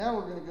now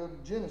we're going to go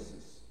to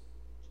Genesis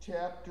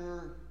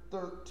chapter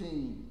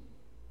 13.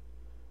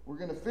 We're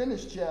going to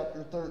finish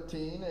chapter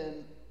 13,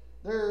 and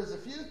there's a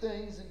few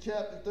things in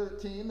chapter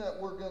 13 that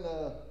we're going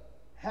to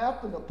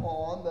happen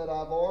upon that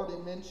I've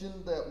already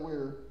mentioned that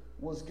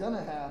was going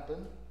to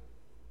happen.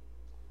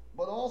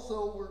 But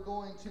also we're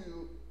going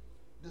to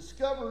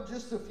discover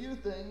just a few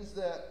things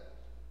that,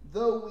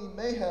 though we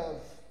may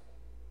have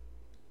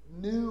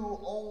knew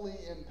only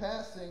in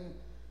passing,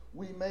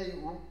 we may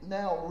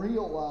now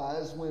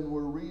realize when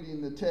we're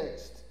reading the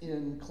text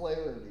in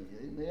clarity.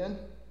 Amen?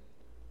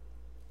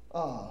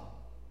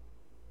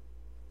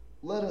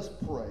 Let us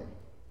pray.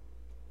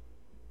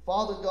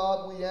 Father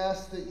God, we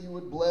ask that you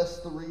would bless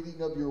the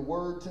reading of your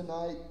word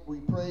tonight. We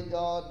pray,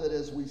 God, that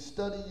as we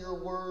study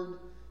your word,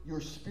 your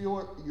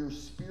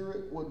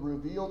spirit would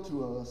reveal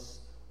to us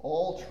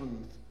all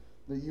truth,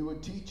 that you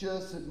would teach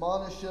us,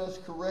 admonish us,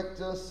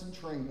 correct us, and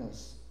train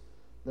us,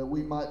 that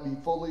we might be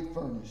fully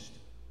furnished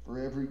for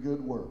every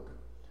good work.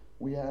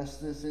 We ask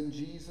this in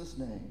Jesus'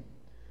 name.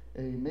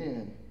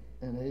 Amen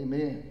and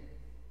amen.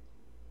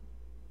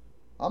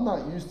 I'm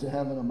not used to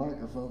having a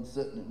microphone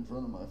sitting in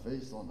front of my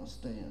face on a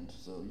stand,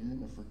 so you're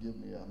going to forgive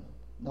me. I'm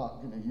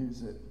not going to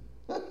use it.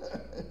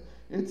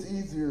 It's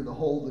easier to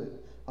hold it.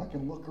 I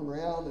can look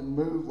around and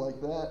move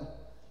like that.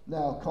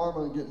 Now, Karma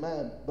will get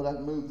mad, but I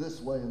can move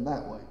this way and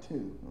that way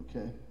too,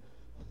 okay?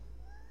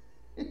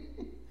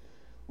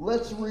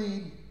 Let's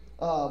read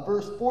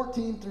verse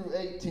 14 through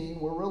 18.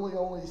 We're really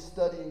only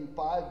studying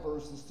 5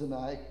 verses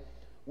tonight.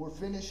 We're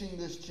finishing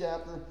this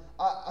chapter.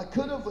 I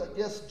could have, I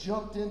guess,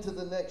 jumped into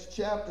the next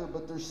chapter,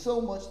 but there's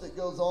so much that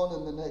goes on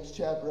in the next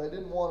chapter. I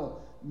didn't want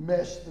to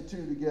mesh the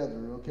two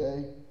together,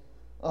 okay?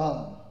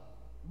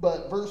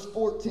 But verse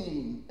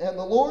 14, and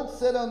the Lord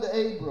said unto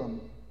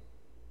Abram,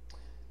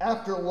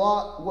 after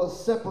Lot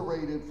was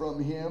separated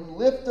from him,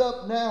 lift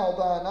up now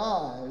thine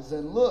eyes,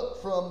 and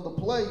look from the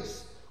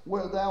place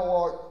where thou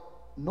art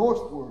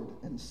northward,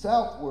 and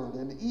southward,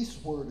 and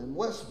eastward, and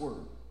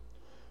westward.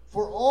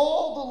 For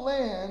all the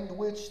land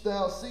which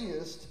thou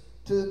seest,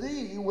 to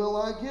thee will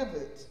I give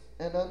it,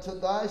 and unto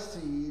thy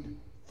seed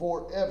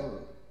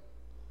forever.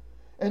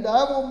 And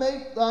I will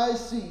make thy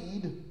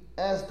seed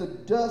as the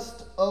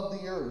dust of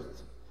the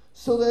earth,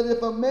 so that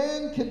if a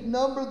man could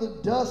number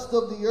the dust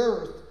of the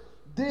earth,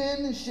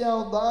 then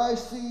shall thy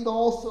seed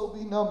also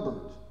be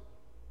numbered.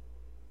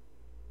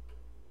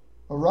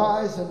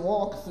 Arise and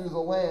walk through the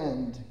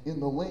land in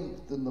the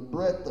length and the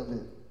breadth of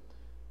it,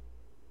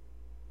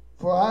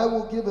 for I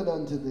will give it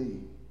unto thee.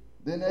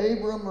 Then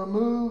Abram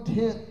removed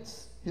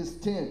hence his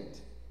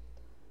tent,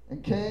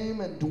 and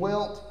came and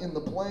dwelt in the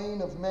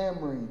plain of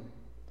Mamre,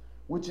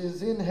 which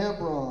is in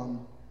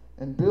Hebron,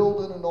 and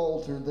builded an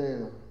altar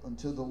there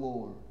unto the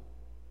Lord.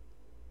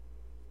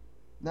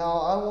 Now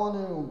I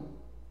want to,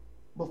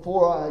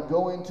 before I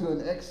go into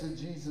an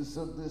exegesis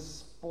of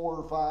this 4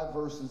 or 5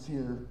 verses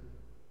here,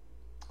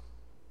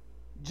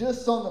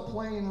 just on the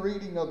plain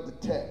reading of the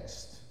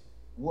text,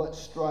 what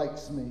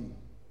strikes me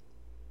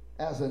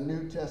as a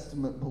New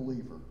Testament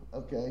believer,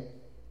 okay?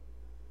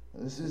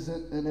 This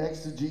isn't an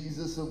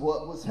exegesis of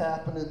what was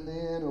happening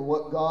then or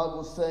what God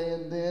was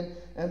saying then.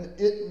 And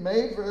it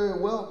may very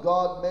well,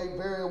 God may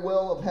very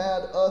well have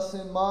had us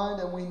in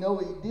mind, and we know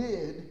he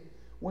did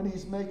when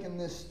he's making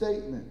this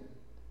statement.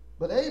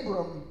 But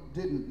Abram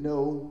didn't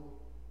know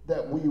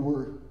that we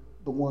were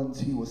the ones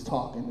he was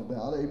talking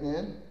about,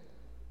 amen?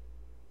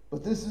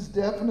 But this is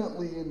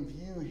definitely in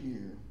view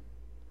here.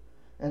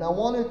 And I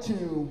wanted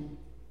to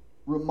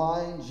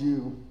remind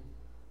you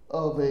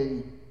of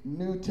a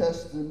New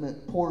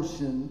Testament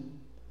portion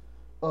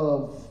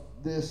of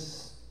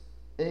this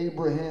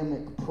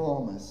Abrahamic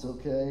promise,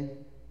 okay?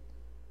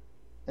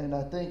 And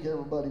I think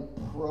everybody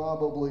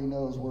probably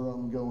knows where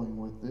I'm going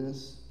with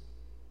this.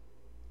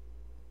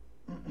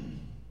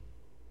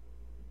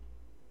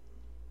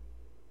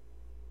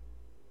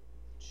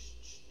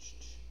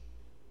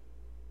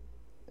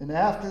 And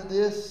after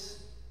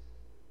this,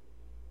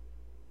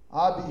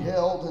 I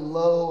beheld, and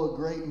lo, a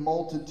great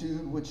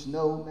multitude which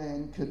no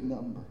man could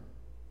number,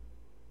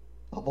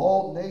 of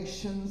all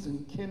nations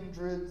and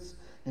kindreds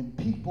and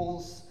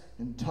peoples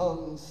and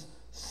tongues,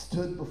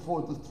 stood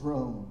before the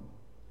throne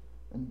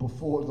and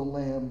before the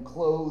Lamb,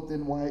 clothed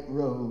in white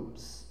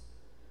robes,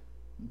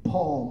 and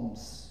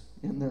palms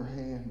in their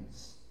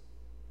hands.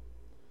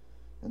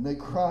 And they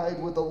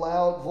cried with a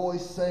loud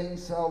voice, saying,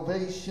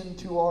 Salvation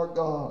to our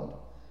God,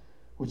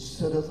 which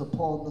sitteth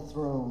upon the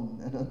throne,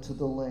 and unto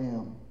the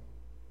Lamb.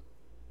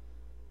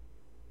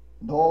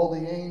 And all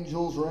the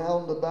angels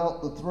round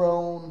about the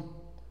throne,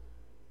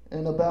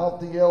 and about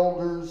the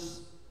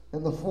elders,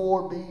 and the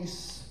 4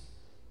 beasts,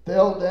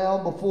 fell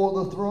down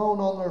before the throne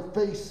on their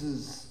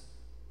faces,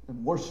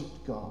 and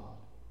worshipped God.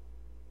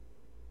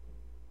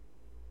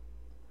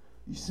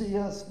 You see,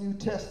 us New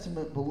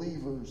Testament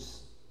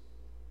believers,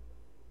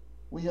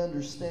 we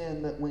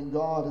understand that when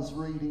God is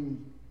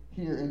reading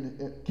here, and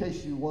in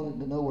case you wanted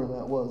to know where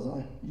that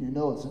was, you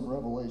know it's in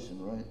Revelation,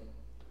 right?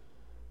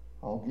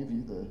 I'll give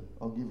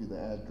you the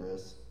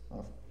address.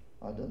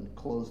 I didn't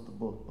close the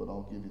book, but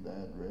I'll give you the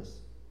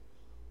address.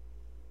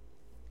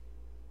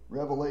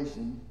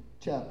 Revelation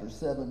chapter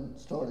 7,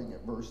 starting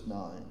at verse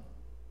 9.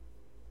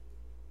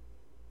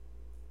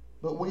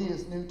 But we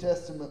as New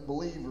Testament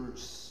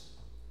believers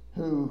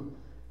who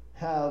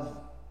have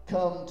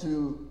come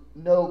to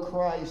know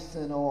Christ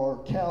and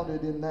are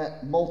counted in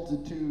that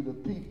multitude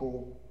of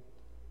people,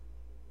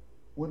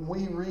 when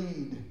we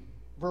read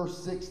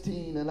verse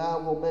 16, and I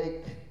will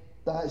make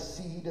thy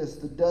seed as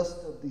the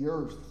dust of the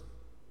earth,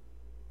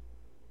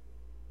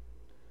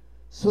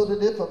 so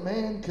that if a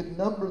man could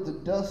number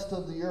the dust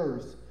of the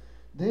earth,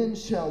 then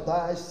shall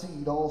thy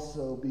seed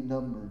also be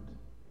numbered.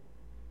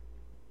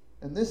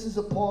 And this is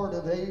a part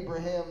of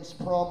Abraham's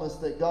promise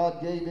that God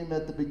gave him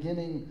at the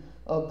beginning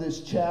of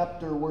this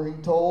chapter, where he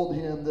told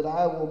him that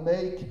I will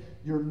make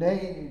your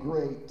name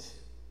great.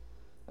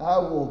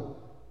 All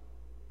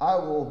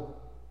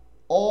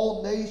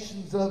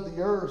nations of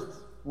the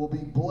earth will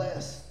be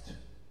blessed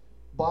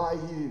by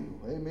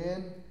you.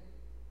 Amen.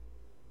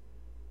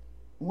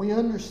 We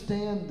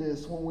understand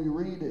this when we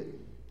read it.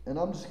 And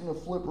I'm just going to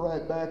flip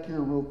right back here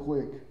real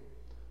quick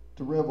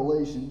to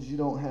Revelations. You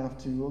don't have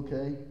to,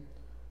 okay?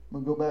 I'm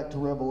going to go back to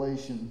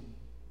Revelation.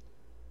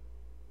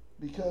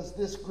 Because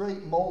this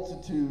great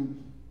multitude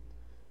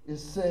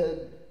is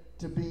said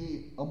to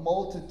be a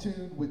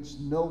multitude which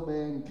no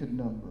man could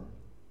number.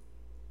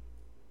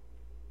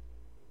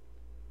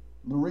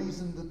 The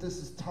reason that this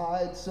is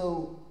tied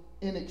so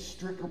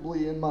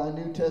inextricably in my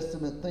New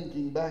Testament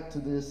thinking back to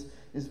this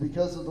is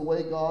because of the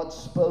way God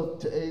spoke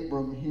to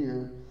Abram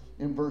here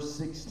in verse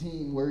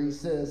 16, where he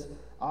says,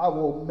 I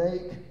will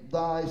make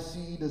thy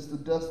seed as the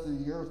dust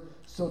of the earth,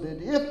 so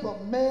that if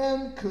a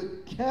man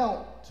could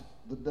count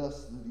the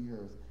dust of the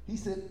earth. He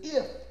said,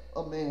 if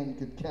a man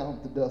could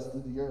count the dust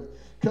of the earth.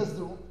 Because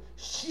the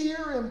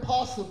sheer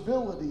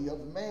impossibility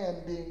of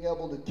man being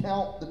able to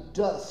count the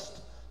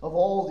dust of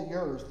all the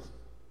earth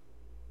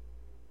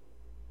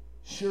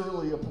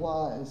surely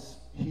applies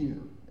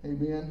here.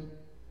 Amen.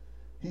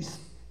 He's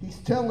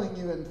telling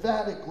you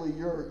emphatically,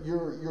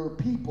 your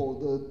people,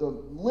 the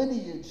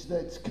lineage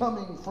that's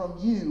coming from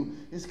you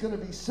is going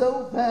to be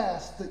so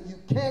vast that you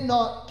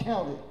cannot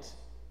count it.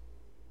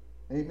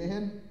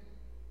 Amen.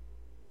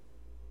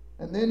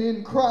 And then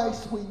in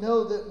Christ we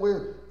know that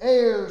we're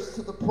heirs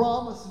to the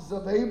promises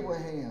of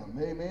Abraham.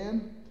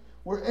 Amen.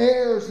 We're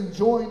heirs and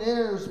joint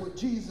heirs with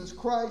Jesus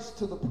Christ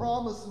to the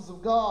promises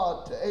of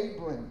God to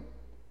Abraham.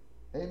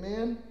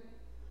 Amen.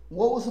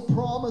 What was the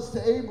promise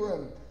to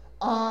Abraham?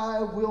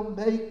 I will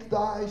make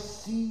thy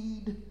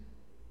seed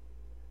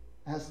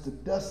as the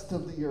dust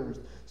of the earth,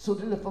 so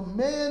that if a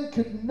man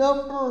could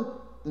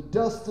number the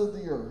dust of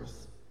the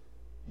earth,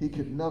 he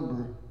could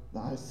number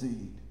thy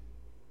seed.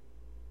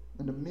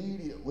 And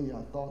immediately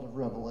I thought of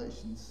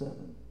Revelation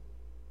 7.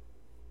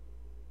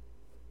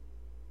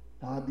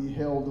 I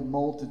beheld a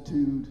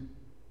multitude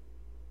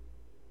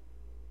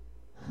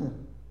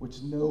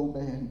which no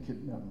man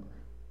could number.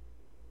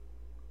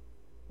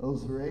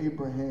 Those are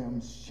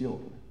Abraham's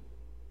children.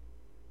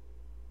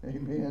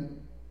 Amen.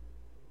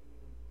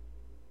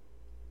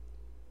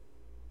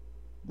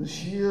 The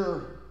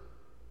sheer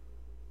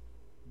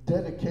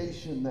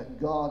dedication that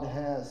God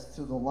has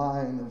to the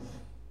line of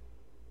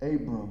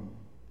Abram,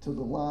 to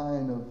the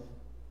line of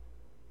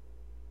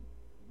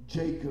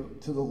Jacob,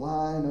 to the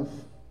line of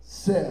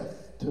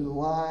Seth, to the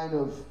line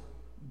of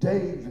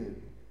David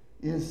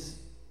is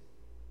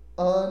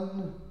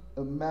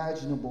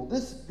unimaginable.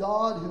 This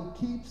God who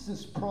keeps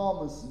his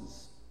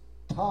promises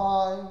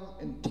time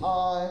and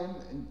time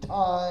and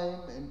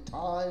time and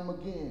time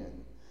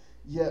again,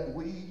 yet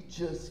we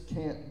just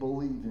can't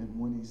believe him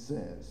when he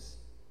says,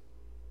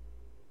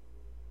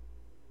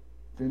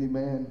 if any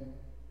man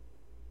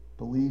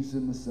believes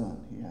in the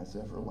Son, he has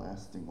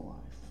everlasting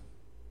life.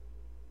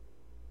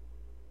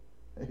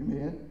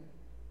 Amen.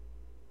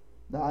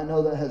 Now, I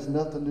know that has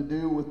nothing to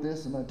do with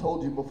this, and I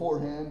told you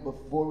beforehand,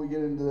 before we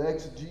get into the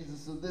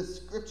exegesis of this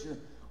scripture,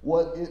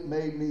 what it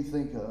made me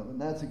think of. And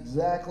that's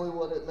exactly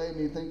what it made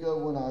me think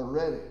of when I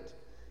read it,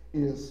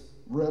 is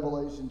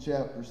Revelation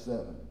chapter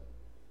 7.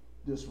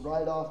 Just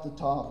right off the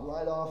top,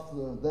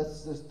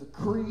 that's just the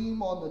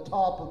cream on the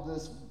top of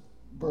this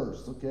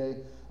verse,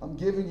 okay? I'm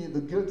giving you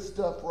the good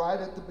stuff right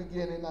at the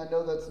beginning. I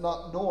know that's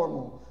not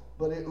normal,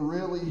 but it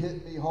really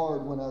hit me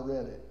hard when I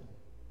read it.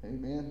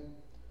 Amen?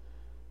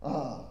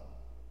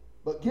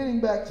 But getting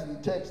back to the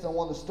text, I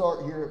want to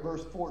start here at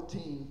verse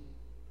 14.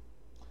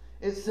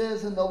 It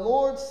says, and the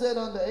Lord said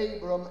unto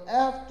Abram,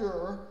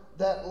 after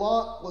that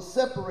Lot was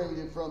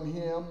separated from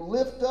him,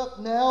 lift up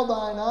now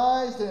thine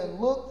eyes and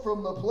look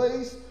from the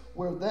place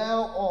where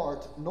thou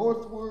art,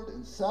 northward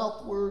and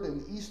southward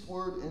and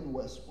eastward and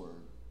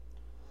westward.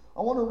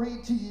 I want to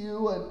read to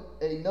you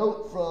a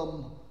note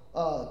from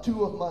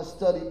two of my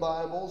study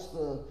Bibles,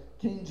 the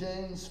King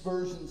James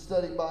Version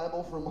Study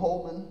Bible from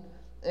Holman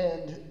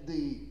and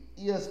the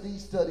ESV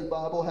Study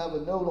Bible have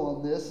a note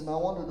on this, and I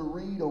wanted to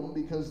read them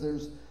because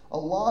there's a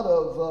lot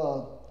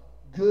of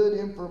good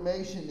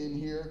information in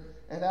here.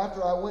 And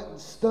after I went and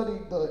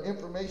studied the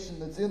information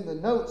that's in the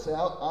notes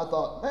out, I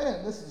thought,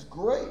 man, this is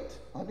great.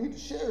 I need to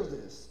share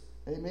this.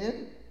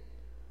 Amen.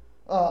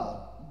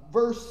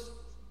 Verse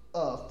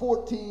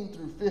 14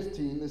 through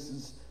 15, this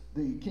is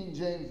the King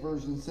James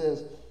Version,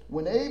 says,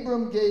 when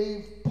Abram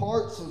gave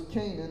parts of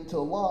Canaan to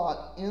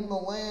Lot in the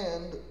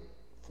land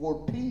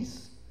for a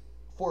peace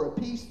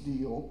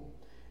deal,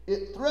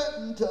 it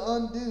threatened to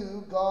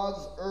undo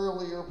God's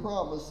earlier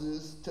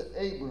promises to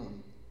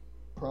Abram,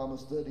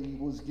 promise that he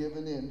was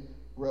given in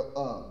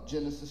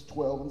Genesis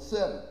 12 and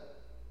 7.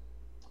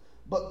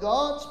 But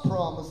God's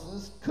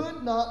promises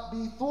could not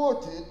be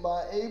thwarted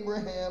by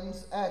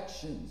Abraham's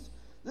actions.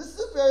 This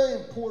is a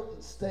very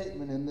important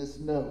statement in this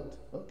note,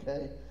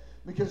 okay?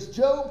 Because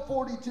Job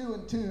 42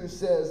 and 2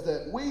 says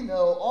that we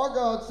know our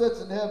God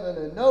sits in heaven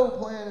and no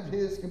plan of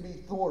his can be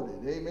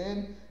thwarted.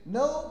 Amen?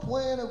 No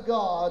plan of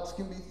God's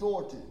can be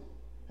thwarted.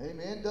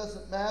 Amen?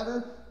 Doesn't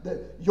matter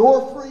that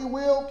your free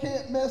will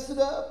can't mess it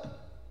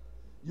up.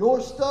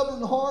 Your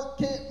stubborn heart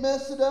can't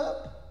mess it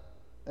up.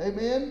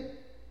 Amen?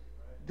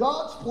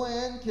 God's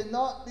plan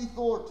cannot be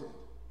thwarted.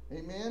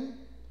 Amen?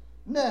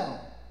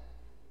 Now,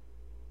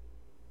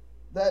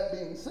 that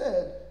being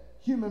said,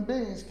 human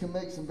beings can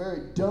make some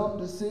very dumb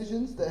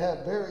decisions that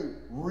have very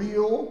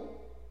real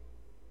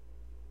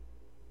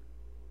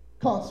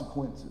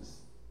consequences.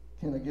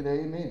 Can I get an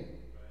amen?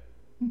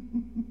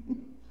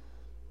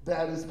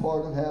 That is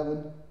part of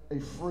having a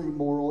free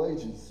moral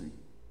agency.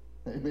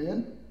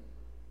 Amen?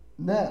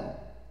 Now,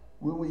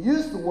 when we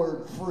use the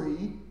word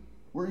free,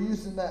 we're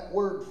using that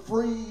word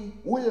free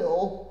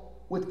will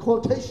with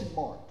quotation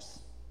marks.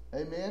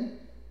 Amen?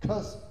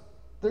 Because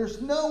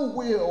there's no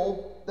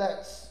will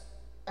that's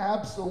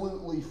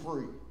absolutely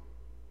free.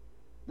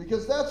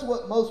 Because that's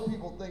what most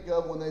people think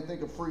of when they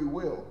think of free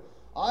will.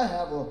 I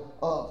have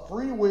a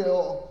free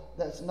will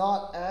that's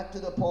not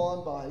acted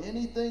upon by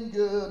anything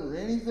good or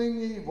anything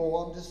evil.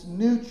 I'm just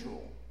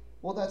neutral.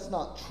 Well, that's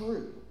not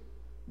true.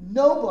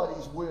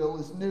 Nobody's will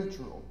is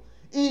neutral.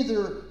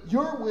 Either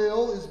your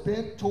will is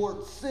bent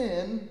towards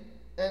sin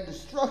and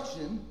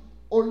destruction,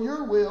 or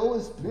your will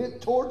is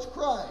bent towards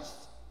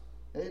Christ.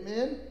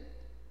 Amen?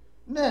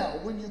 Now,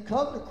 when you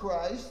come to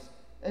Christ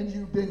and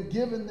you've been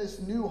given this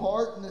new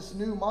heart and this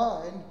new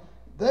mind,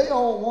 they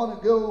all want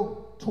to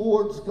go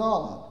towards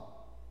God.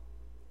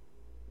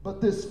 But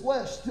this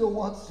flesh still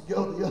wants to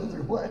go the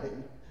other way.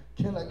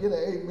 Can I get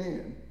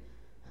an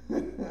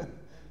amen?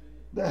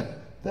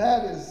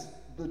 That is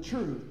the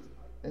truth.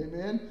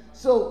 Amen?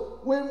 So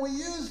when we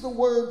use the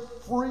word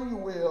free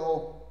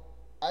will,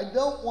 I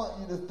don't want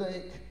you to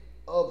think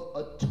of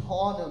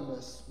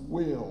autonomous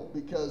will,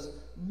 because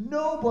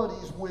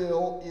nobody's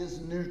will is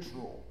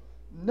neutral.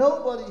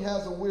 Nobody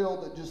has a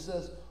will that just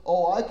says,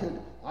 oh, I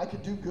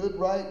could do good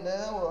right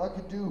now, or I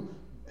could do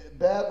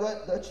bad right.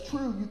 That's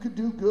true. You could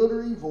do good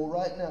or evil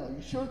right now.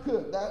 You sure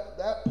could.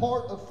 That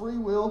part of free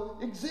will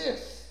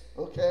exists,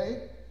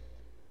 okay?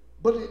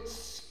 But it's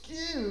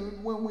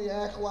skewed when we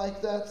act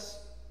like that's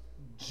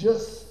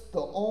just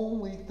the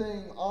only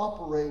thing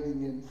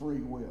operating in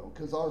free will,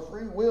 because our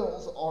free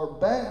wills are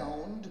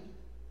bound.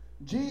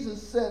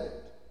 Jesus said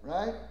it,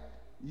 right?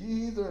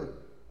 You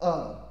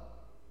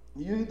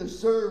either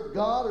serve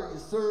God or you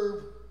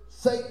serve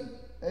Satan.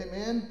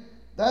 Amen?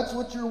 That's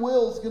what your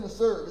will is going to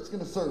serve. It's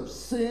going to serve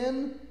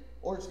sin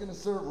or it's going to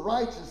serve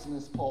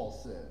righteousness, Paul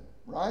said,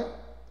 right?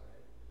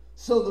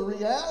 So the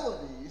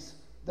realities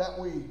that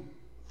we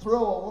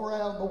throw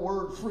around the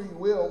word free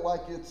will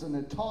like it's an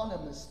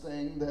autonomous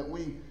thing, that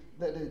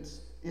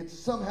it's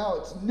somehow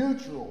it's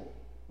neutral,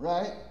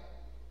 right?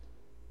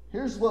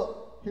 Here's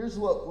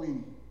what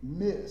we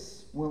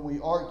miss when we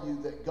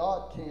argue that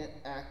God can't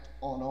act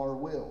on our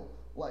will,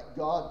 like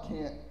God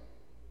can't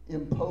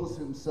impose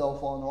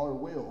himself on our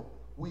will.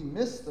 We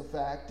miss the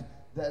fact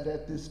that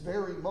at this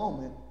very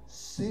moment,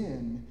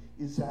 sin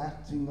is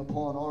acting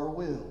upon our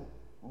will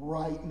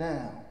right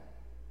now.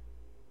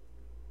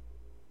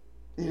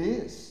 It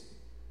is.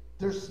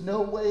 There's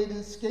no way to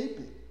escape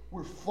it.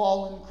 We're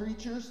fallen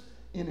creatures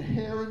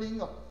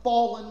inheriting a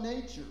fallen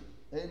nature.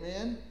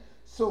 Amen?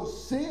 So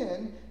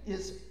sin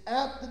is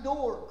at the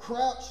door,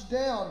 crouched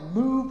down,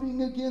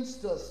 moving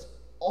against us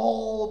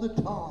all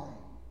the time.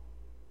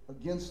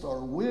 Against our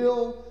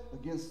will,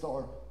 against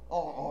our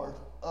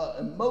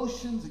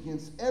emotions,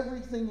 against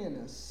everything in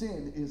us.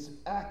 Sin is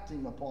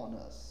acting upon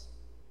us.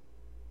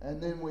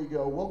 And then we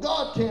go, well,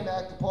 God can't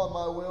act upon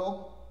my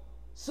will.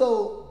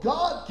 So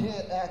God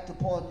can't act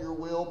upon your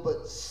will,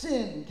 but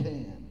sin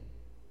can.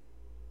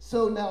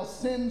 So now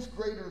sin's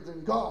greater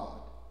than God.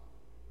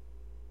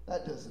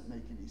 That doesn't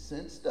make any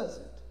sense, does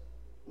it?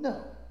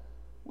 No.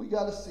 We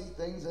got to see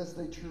things as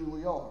they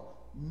truly are.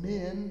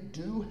 Men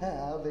do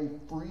have a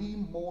free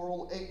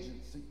moral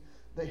agency.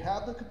 They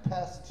have the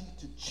capacity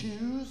to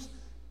choose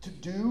to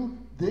do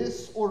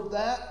this or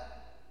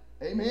that.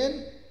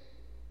 Amen?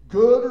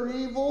 Good or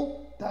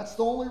evil. That's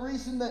the only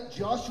reason that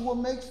Joshua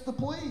makes the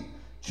plea.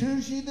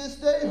 Choose ye this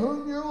day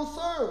whom you will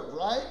serve,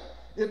 right?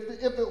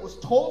 If it was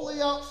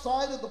totally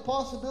outside of the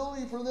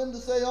possibility for them to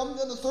say, I'm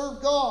going to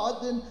serve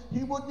God, then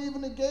he wouldn't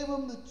even have gave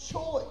them the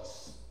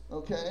choice,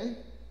 okay?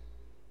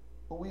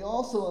 But we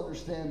also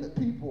understand that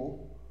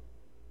people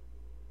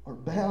are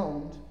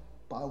bound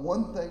by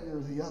one thing or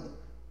the other.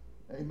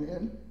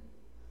 Amen?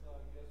 So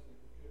I guess we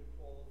could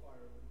qualify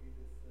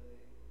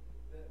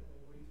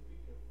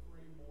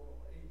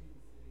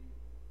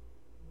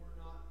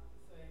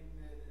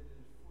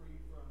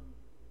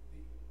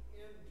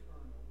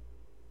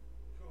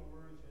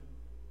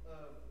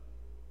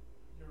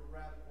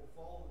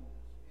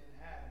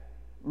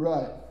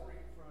Right.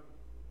 Free from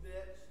the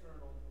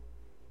external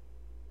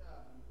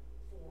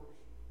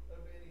force of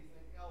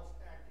anything else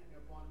acting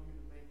upon you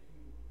to make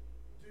you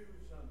do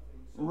something.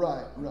 So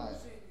Right, when right. you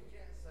sin, you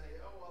can't say,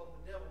 "Oh well,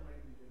 the devil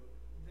made me do it."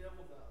 The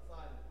devil's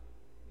outside of it.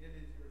 It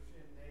is your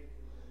sin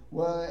nature.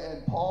 Well,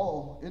 and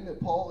Paul, isn't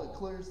it Paul that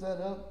clears that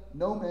up?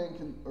 No man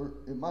can, or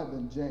it might have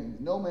been James,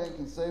 no man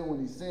can say when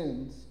he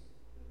sins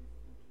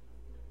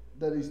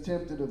that he's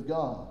tempted of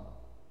God.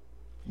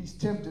 He's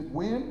tempted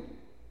when?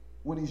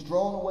 When he's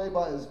drawn away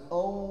by his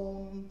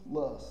own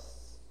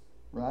lusts,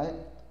 right?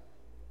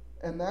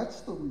 And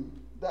that's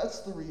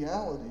the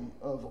reality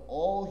of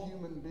all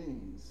human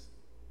beings.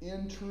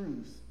 In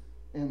truth,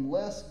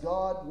 unless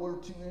God were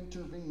to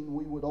intervene,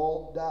 we would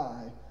all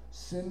die,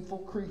 sinful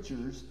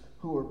creatures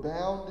who are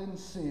bound in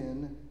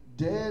sin,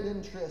 dead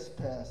in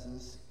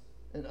trespasses,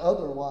 and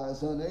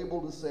otherwise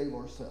unable to save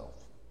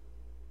ourselves.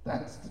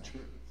 That's the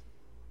truth.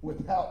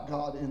 Without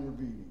God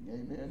intervening.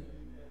 Amen?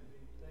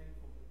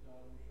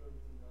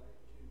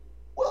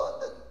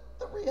 Well,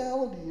 the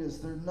reality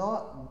is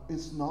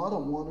it's not a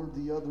one or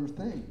the other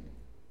thing.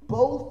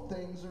 Both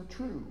things are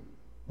true.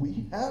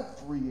 We have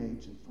free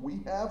agents. We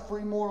have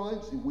free moral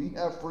agency. We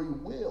have free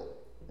will.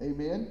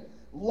 Amen?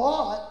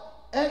 Lot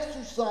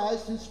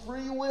exercised his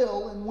free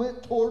will and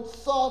went towards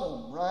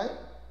Sodom, right?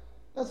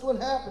 That's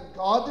what happened.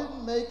 God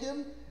didn't make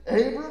him.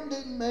 Abram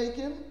didn't make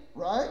him,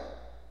 right?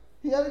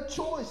 He had a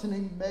choice, and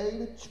he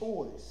made a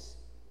choice.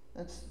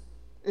 That's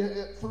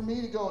for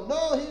me to go,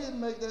 no, he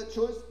didn't make that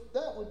choice.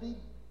 That would be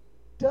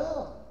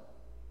dumb,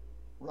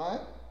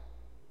 right?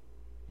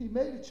 He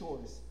made a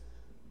choice.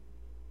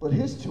 But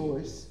his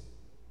choice,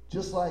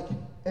 just like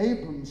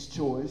Abram's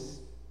choice,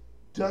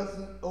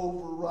 doesn't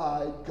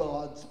override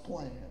God's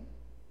plan.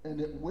 And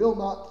it will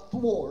not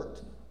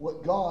thwart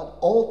what God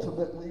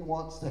ultimately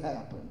wants to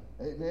happen.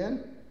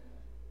 Amen?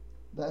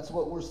 That's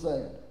what we're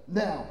saying.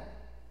 Now,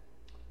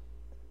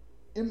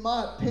 in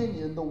my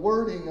opinion, the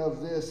wording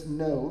of this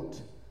note,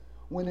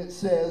 when it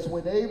says,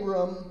 when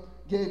Abram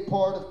gave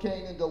part of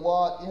Canaan to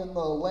Lot in the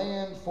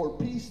land for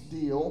peace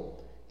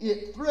deal,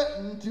 it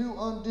threatened to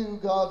undo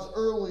God's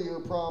earlier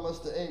promise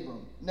to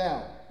Abram.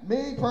 Now,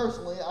 me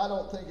personally, I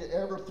don't think it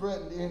ever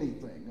threatened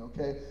anything,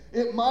 okay?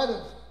 It might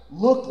have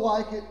looked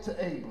like it to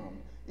Abram.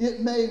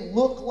 It may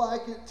look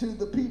like it to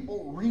the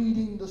people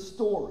reading the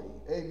story,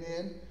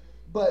 amen?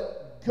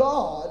 But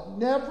God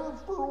never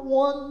for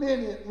 1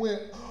 minute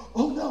went,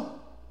 oh no,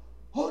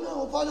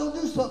 if I don't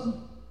do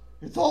something,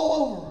 it's all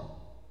over.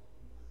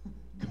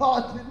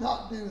 God did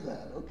not do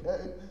that,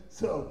 okay?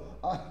 So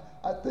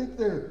I think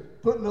they're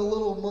putting a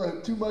little more,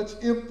 too much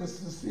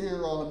emphasis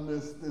here on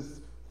this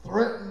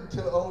threaten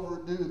to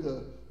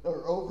overturn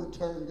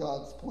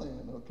God's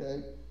plan,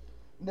 okay?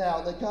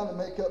 Now, they kind of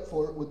make up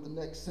for it with the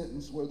next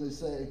sentence where they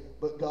say,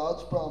 but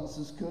God's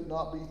promises could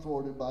not be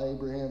thwarted by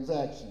Abraham's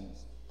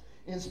actions.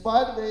 In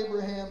spite of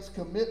Abraham's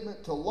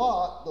commitment to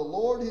Lot, the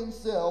Lord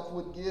himself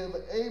would give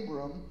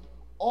Abram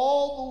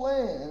all the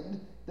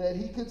land that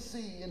he could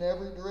see in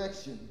every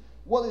direction.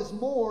 What is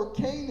more,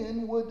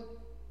 Canaan would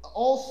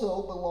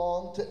also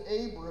belong to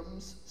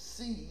Abram's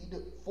seed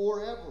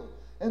forever.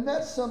 And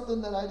that's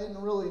something that I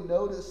didn't really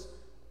notice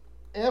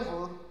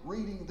ever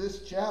reading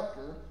this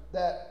chapter,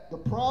 that the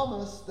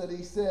promise that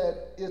he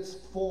said, it's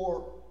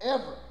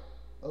forever.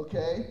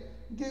 Okay?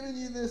 I'm giving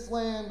you this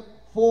land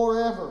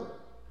forever.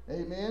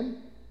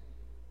 Amen?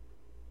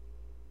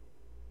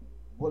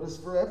 What does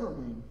forever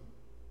mean?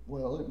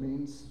 Well, it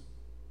means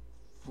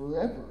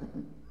forever.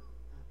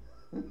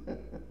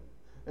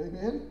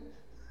 Amen?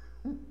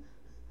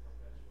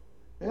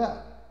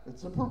 Yeah,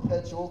 it's a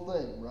perpetual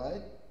thing,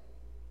 right?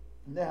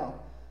 Now,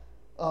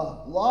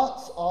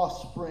 Lot's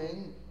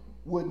offspring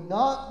would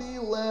not be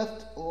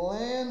left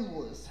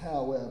landless,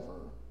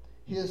 however.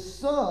 His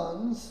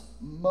sons,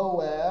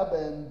 Moab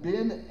and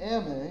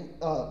Ben-Ami,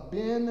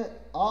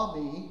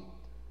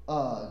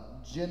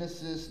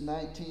 Genesis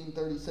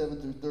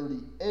 19:37 through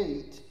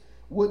 38,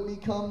 would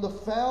become the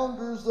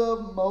founders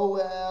of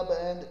Moab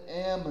and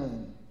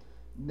Ammon,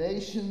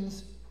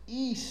 nations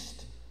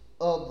east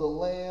of the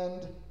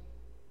land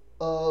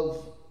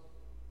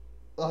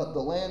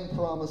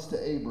promised to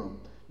Abram.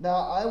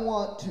 Now,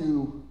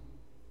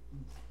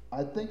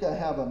 I think I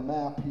have a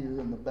map here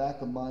in the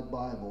back of my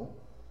Bible.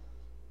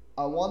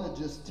 I want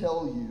to just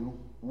tell you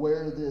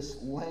where this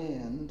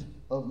land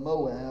of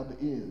Moab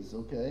is,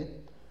 okay?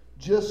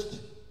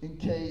 Just in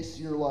case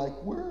you're like,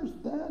 where's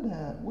that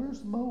at?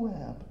 Where's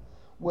Moab?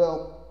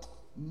 Well,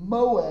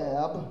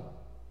 Moab,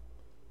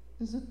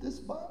 is it this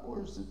Bible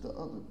or is it the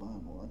other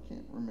Bible? I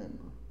can't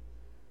remember.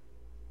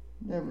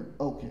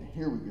 Okay,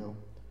 here we go.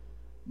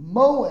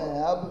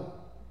 Moab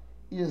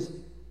is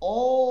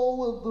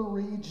all of the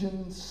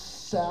region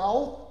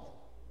south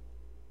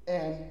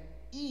and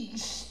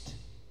east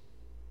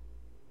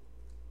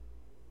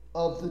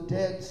of the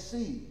Dead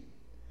Sea,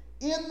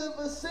 in the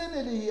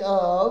vicinity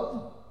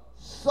of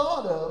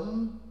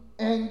Sodom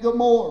and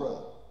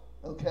Gomorrah,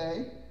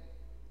 okay?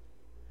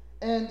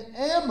 And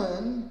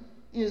Ammon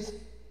is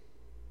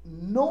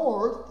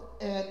north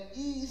and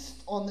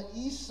east on the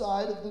east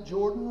side of the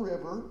Jordan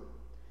River,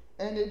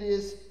 and it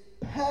is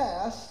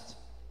past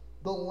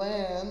the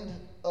land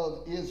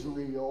of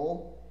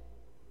Israel.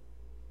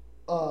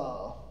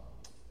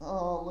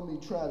 Let me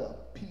try to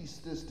piece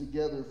this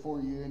together for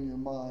you in your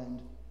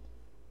mind.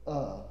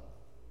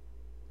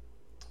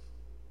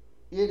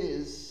 It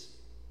is,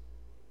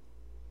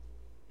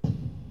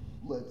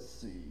 let's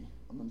see,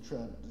 I'm going to try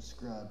to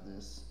describe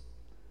this.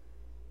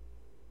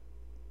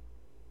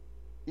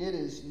 It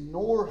is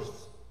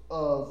north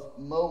of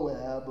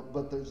Moab,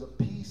 but there's a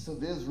piece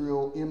of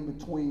Israel in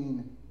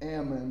between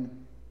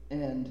Ammon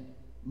and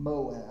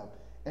Moab.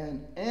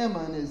 And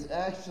Ammon is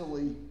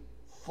actually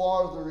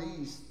farther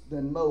east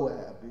than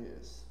Moab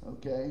is,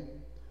 okay?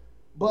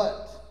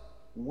 But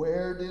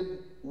where did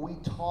we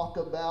talk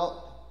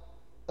about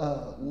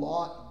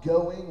Lot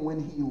going when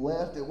he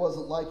left? It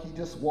wasn't like he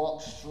just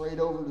walked straight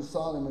over to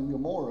Sodom and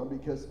Gomorrah,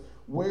 because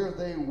where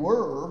they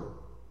were,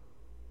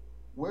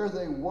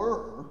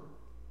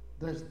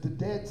 there's the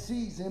Dead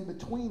Sea's in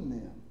between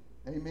them.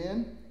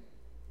 Amen?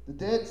 The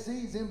Dead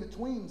Sea's in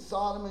between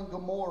Sodom and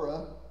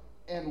Gomorrah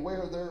and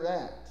where they're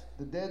at.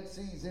 The Dead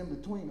Sea's in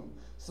between them.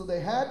 So they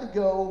had to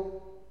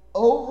go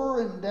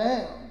over and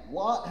down.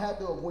 Lot had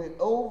to have went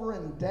over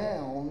and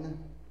down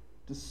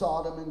to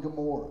Sodom and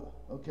Gomorrah.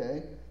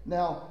 Okay?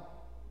 Now,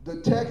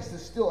 the text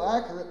is still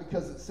accurate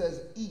because it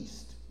says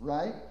east,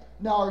 right?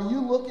 Now, are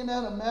you looking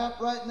at a map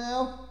right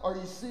now? Are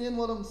you seeing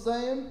what I'm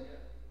saying?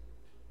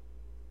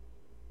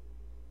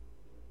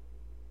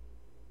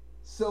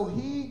 So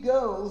he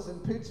goes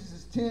and pitches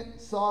his tent in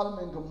Sodom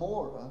and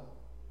Gomorrah,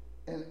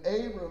 and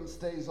Abram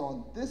stays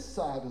on this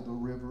side of the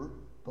river,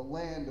 the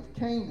land of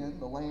Canaan,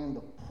 the land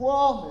of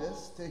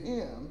promise to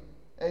him.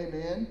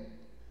 Amen.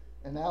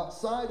 And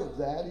outside of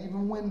that,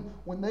 even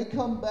when they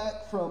come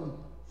back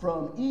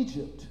from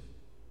Egypt,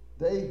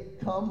 they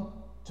come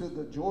to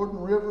the Jordan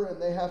River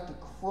and they have to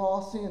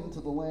cross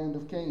into the land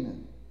of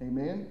Canaan.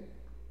 Amen.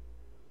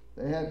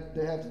 They have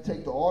to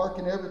take the ark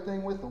and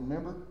everything with them.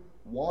 Remember?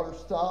 Water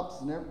stops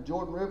and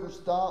Jordan River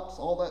stops,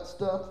 all that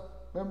stuff.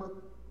 Remember?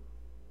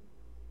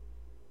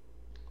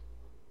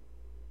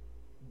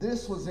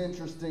 This was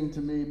interesting to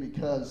me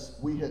because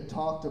we had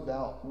talked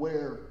about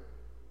where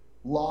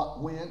Lot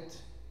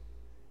went,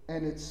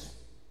 and it's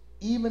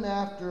even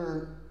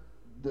after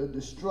the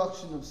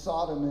destruction of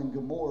Sodom and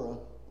Gomorrah,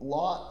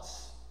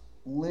 Lot's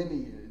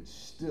lineage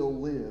still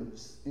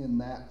lives in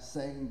that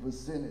same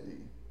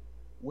vicinity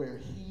where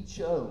he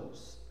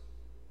chose.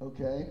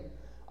 Okay?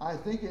 I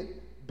think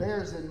it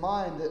bears in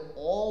mind that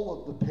all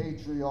of the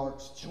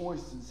patriarchs'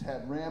 choices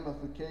had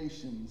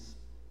ramifications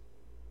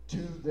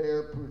to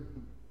their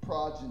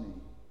progeny.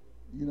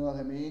 You know what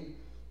I mean?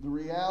 The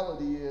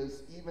reality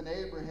is, even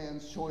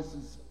Abraham's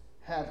choices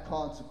have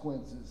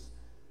consequences.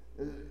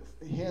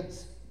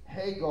 Hence,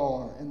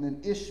 Hagar, and then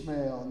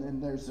Ishmael, and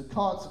then there's a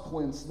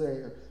consequence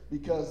there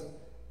because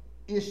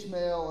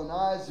Ishmael and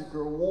Isaac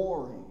are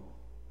warring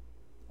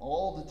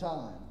all the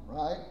time,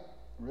 right?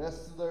 The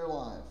rest of their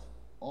life,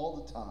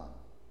 all the time.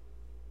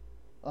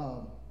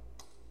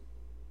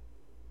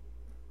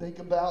 Think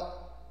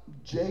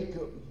about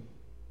Jacob,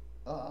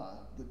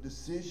 the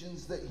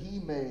decisions that he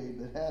made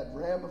that had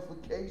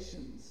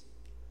ramifications.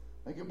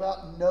 Think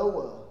about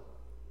Noah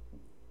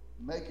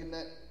making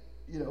that,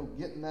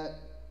 getting that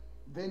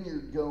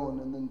vineyard going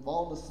and then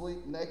falling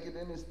asleep naked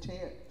in his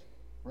tent,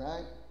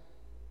 right?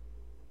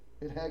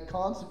 It had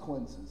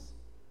consequences.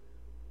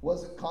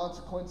 Wasn't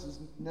consequences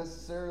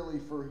necessarily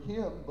for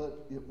him,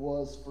 but it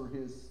was for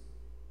his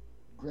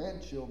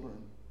grandchildren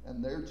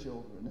and their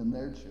children and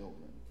their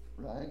children,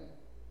 right?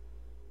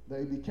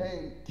 They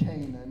became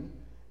Canaan,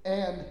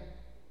 and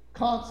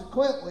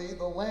consequently,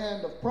 the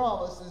land of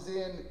promise is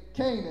in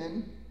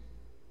Canaan.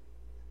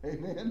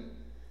 Amen.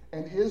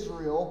 And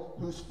Israel,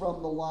 who's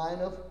from the line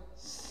of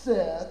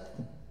Seth,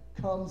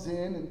 comes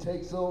in and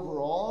takes over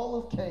all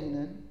of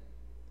Canaan,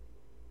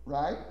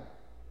 right?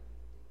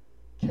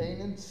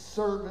 Canaan's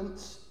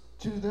servants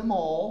to them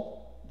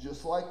all,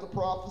 just like the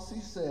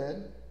prophecy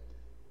said.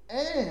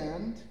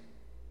 And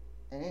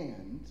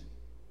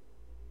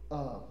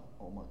oh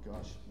my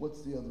gosh,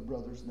 what's the other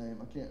brother's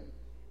name? I can't.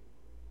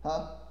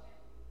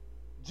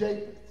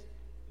 Japheth.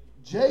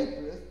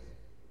 Japheth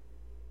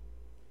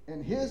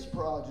and his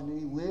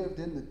progeny lived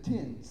in the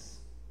tents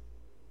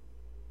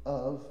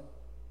of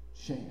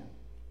Shem.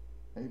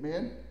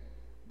 Amen?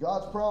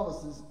 God's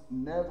promises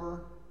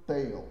never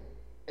fail,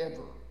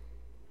 ever.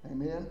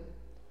 Amen?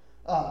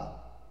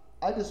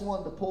 I just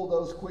wanted to pull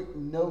those quick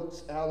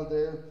notes out of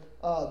there.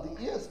 The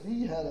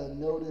ESV had a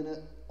note in it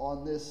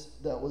on this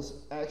that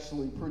was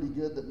actually pretty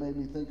good that made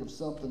me think of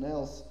something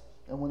else.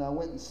 And when I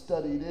went and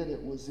studied it,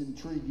 it was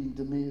intriguing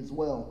to me as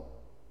well.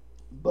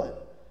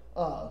 But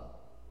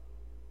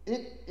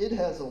it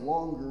has a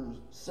longer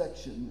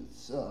section.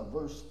 It's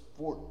verse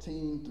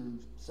 14 through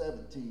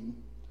 17.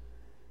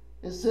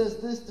 It says,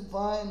 this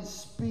divine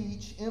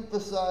speech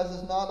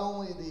emphasizes not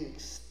only the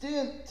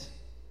extent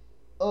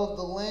of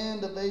the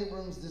land of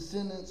Abram's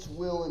descendants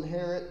will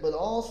inherit, but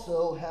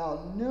also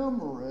how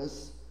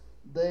numerous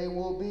they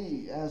will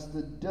be, as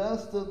the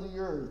dust of the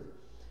earth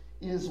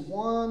is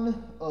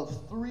one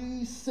of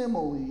three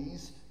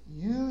similes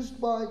used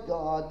by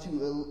God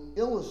to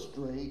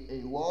illustrate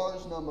a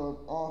large number of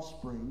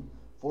offspring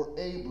for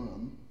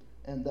Abram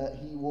and that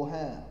he will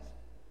have.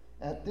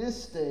 At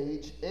this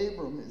stage,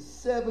 Abram is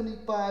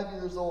 75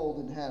 years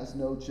old and has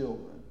no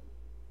children.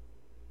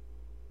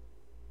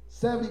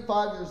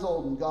 75 years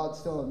old, and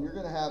God's telling him, you're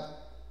going to have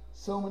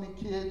so many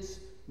kids,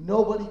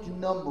 nobody can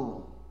number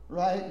them,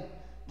 right?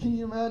 Can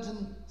you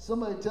imagine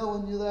somebody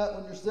telling you that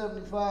when you're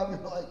 75? You're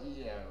like,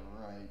 yeah,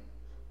 right.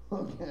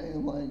 Okay,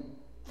 I'm like,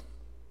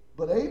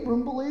 but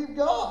Abram believed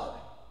God.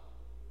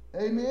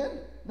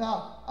 Amen?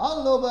 Now, I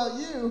don't know about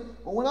you,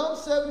 but when I'm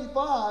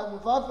 75,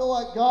 if I feel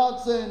like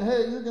God's saying,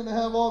 hey, you're going to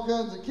have all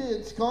kinds of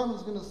kids,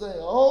 Carmen's going to say,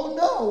 oh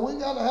no, we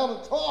got to have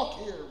a talk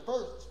here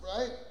first,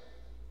 right?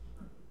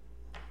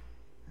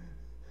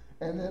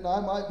 And then I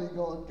might be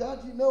going,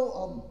 God, you know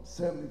I'm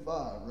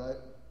 75, right?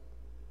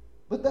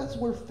 But that's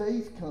where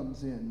faith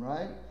comes in,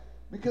 right?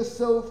 Because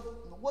so,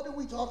 what did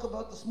we talk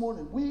about this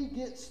morning? We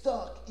get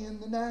stuck in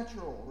the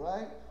natural,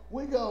 right?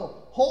 We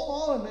go,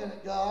 hold on a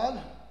minute,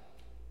 God.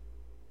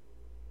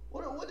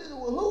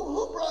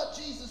 Who brought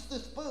Jesus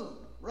this food,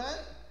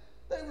 right?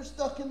 They were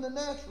stuck in the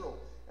natural.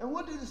 And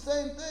we'll do the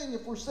same thing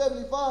if we're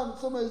 75 and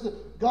somebody said,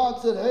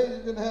 God said, hey,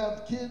 you're going to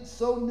have kids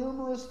so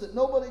numerous that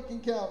nobody can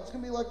count. It's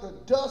going to be like the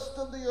dust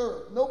of the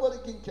earth. Nobody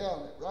can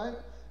count it, right?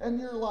 And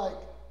you're like,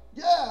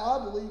 yeah, I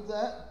believe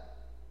that.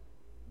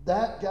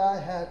 That guy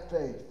had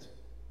faith.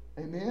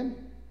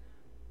 Amen?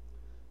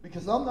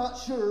 Because I'm not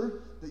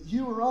sure that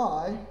you or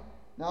I,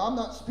 now I'm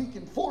not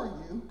speaking for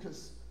you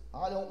because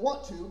I don't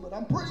want to, but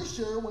I'm pretty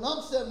sure when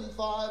I'm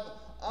 75,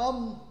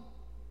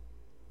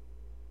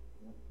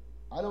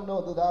 I don't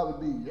know that I would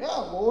be, yeah,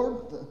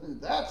 Lord,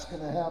 that's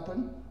going to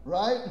happen,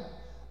 right?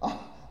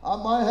 I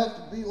might have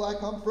to be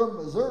like I'm from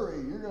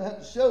Missouri. You're going to have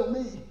to show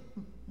me.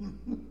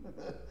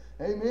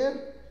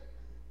 Amen?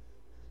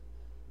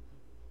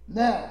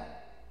 Now,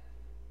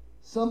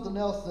 something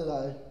else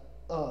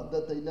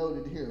that they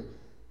noted here.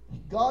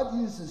 God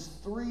uses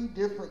 3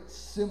 different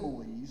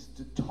similes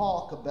to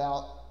talk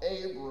about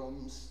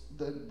Abram's,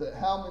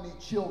 how many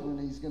children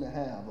he's going to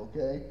have,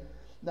 okay?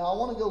 Now, I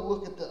want to go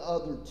look at the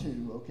other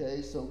 2,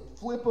 okay? So,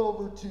 flip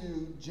over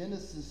to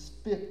Genesis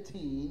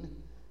 15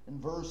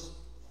 and verse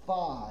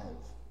 5.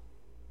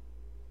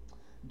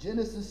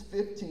 Genesis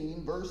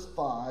 15, verse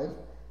 5.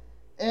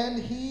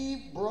 And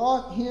he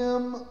brought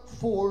him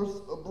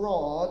forth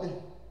abroad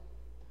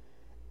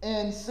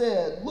and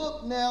said,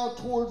 look now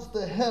towards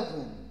the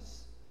heavens,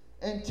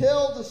 and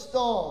tell the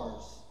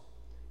stars,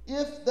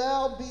 if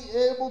thou be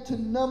able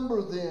to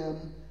number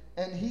them.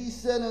 And he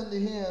said unto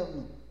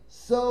him,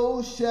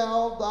 so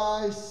shall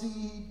thy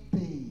seed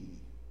be.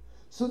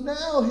 So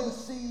now his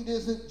seed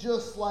isn't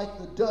just like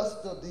the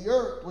dust of the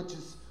earth, which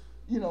is,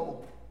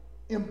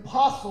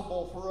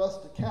 impossible for us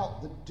to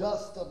count the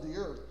dust of the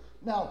earth.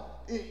 Now,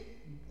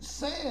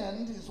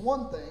 sand is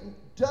one thing,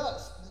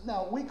 dust.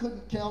 Now, we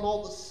couldn't count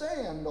all the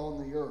sand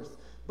on the earth,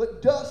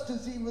 but dust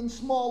is even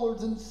smaller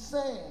than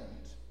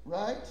sand,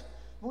 right?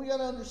 We got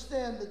to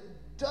understand that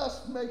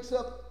dust makes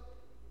up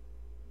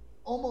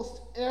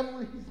almost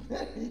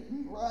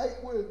everything, right?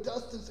 Where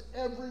dust is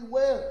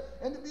everywhere.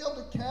 And to be able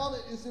to count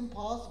it is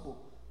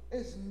impossible.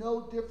 It's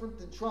no different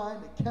than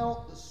trying to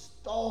count the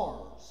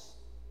stars.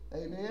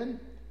 Amen?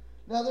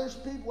 Now, there's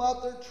people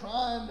out there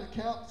trying to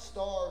count the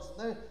stars,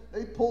 and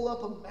they pull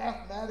up a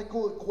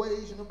mathematical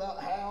equation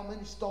about how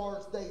many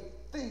stars they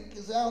think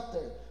is out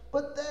there.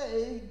 But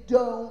they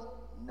don't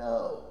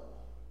know.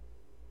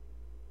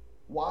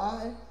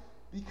 Why?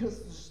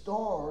 Because the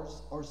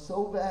stars are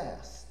so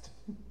vast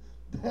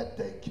that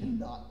they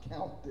cannot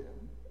count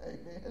them.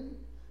 Amen?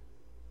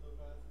 So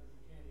fast that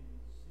you can't even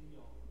see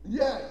all of them.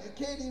 Yeah, you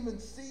can't even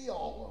see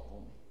all of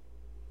them.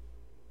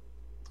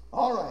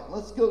 All right,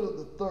 let's go to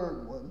the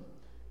third one.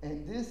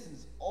 And this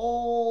is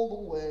all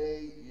the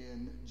way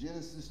in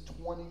Genesis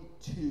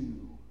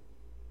 22.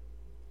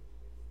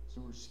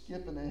 So we're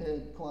skipping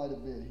ahead quite a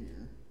bit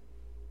here.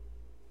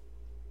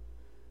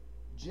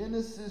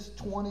 Genesis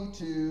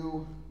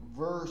 22,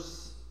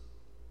 verse,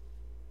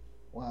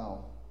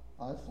 wow,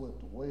 I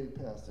flipped way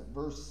past it.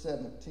 Verse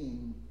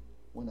 17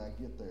 when I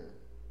get there.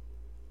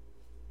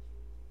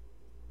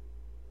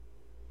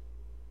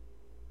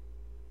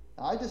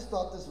 I just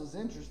thought this was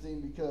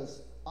interesting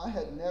because I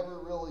had never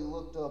really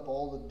looked up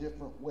all the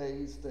different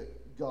ways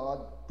that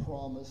God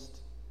promised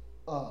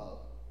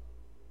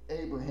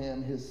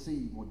Abraham his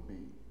seed would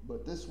be.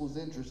 But this was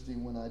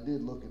interesting when I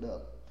did look it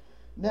up.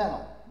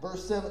 Now,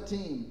 verse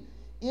 17.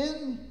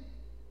 In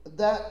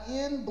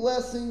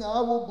blessing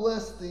I will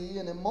bless thee,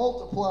 and in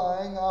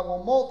multiplying I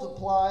will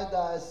multiply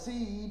thy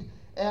seed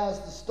as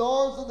the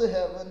stars of the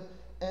heaven,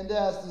 and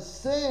as the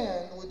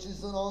sand which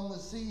is on the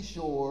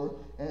seashore,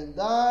 and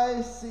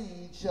thy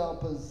seed shall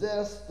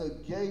possess the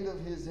gate of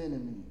his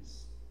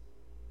enemies.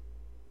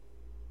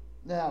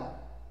 Now,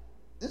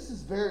 this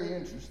is very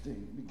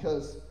interesting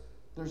because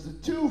there's a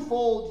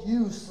twofold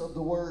use of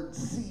the word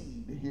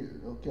seed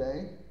here,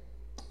 okay?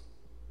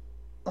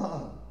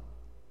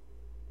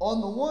 On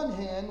the one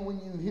hand, when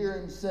you hear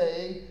him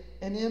say,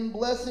 And in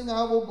blessing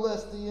I will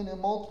bless thee, and in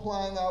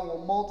multiplying I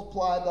will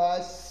multiply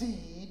thy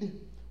seed.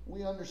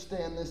 We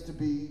understand this to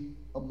be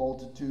a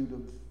multitude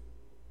of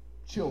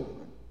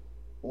children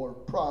or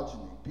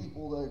progeny,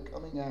 people that are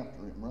coming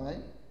after him,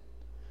 right?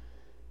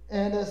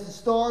 And as the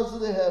stars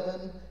of the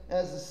heaven,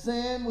 as the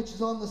sand which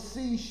is on the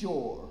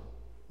seashore.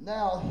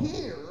 Now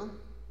here,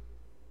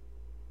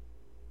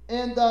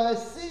 and thy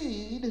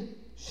seed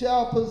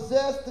shall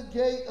possess the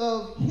gate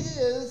of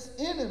his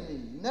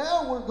enemy.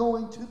 Now we're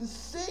going to the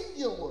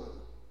singular,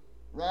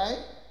 right?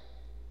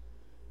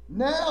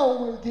 Now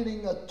we're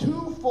getting a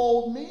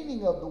twofold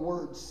meaning of the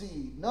word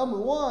seed. Number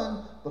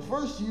one, the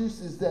first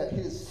use is that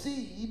his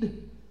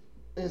seed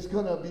is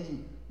going to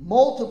be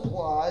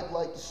multiplied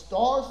like the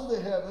stars of the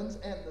heavens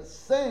and the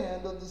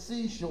sand of the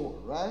seashore,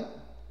 right?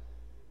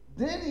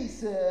 Then he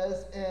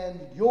says, and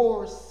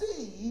your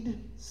seed,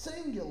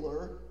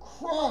 singular,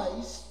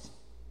 Christ.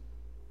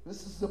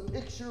 This is the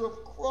picture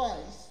of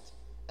Christ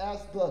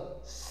as the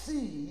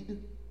seed.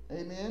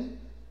 Amen.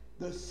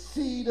 The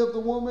seed of the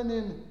woman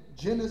in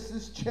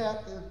Genesis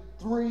chapter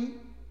 3.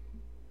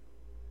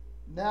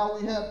 Now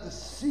we have the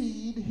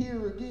seed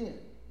here again.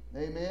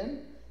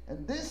 Amen.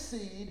 And this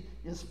seed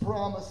is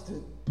promised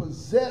to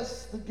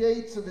possess the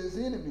gates of his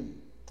enemy.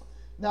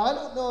 Now, I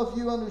don't know if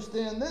you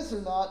understand this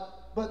or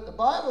not, but the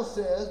Bible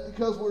says,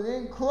 because we're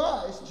in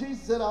Christ,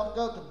 Jesus said, I've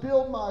got to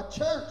build my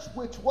church,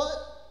 which what?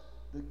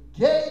 The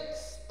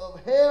gates of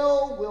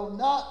hell will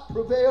not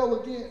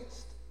prevail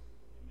against.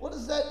 What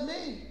does that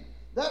mean?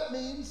 That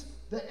means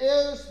the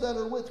heirs that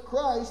are with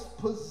Christ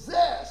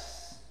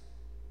possess,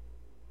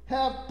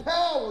 have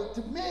power,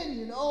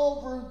 dominion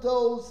over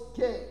those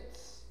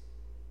gates.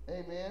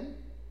 Amen.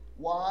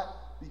 Why?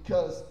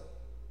 Because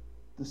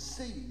the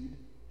seed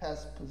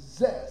has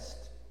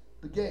possessed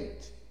the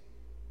gate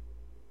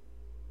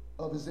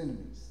of his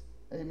enemies.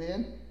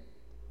 Amen.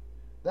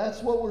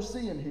 That's what we're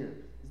seeing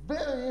here. It's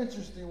very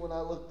interesting when I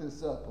looked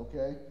this up,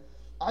 okay?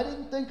 I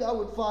didn't think I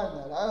would find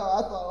that.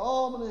 I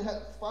thought, I'm going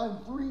to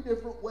find 3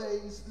 different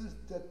ways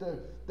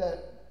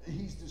that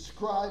he's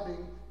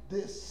describing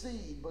this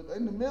seed. But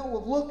in the middle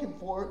of looking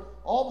for it,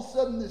 all of a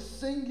sudden this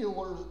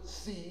singular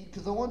seed,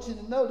 because I want you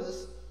to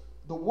notice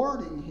the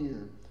wording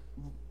here.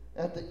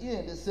 At the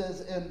end, it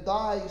says, and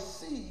thy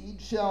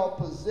seed shall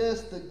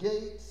possess the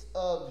gates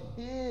of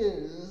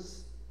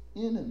his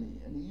enemy.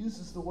 And he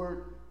uses the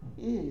word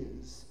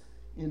his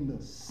in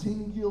the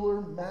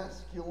singular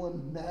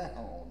masculine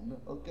noun,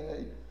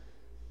 okay?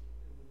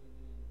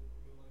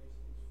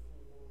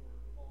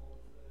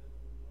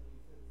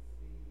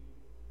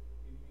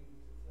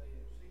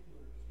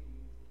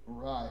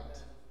 Right.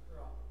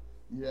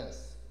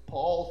 Yes.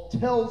 Paul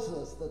tells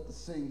us that the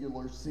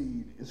singular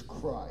seed is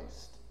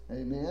Christ.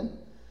 Amen?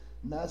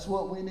 And that's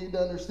what we need to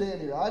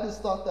understand here. I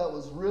just thought that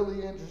was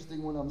really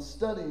interesting when I'm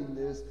studying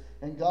this,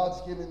 and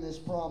God's giving this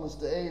promise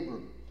to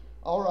Abram.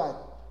 All right.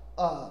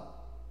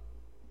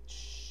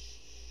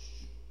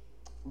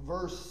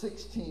 Verse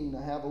 16,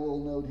 I have a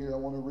little note here I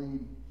want to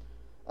read.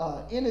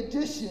 In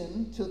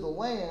addition to the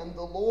land,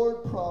 the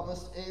Lord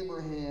promised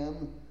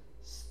Abraham's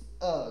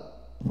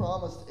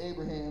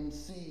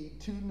seed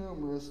too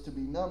numerous to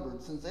be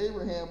numbered. Since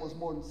Abraham was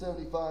more than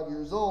 75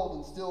 years old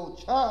and still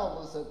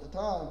childless at the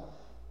time,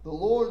 the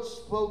Lord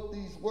spoke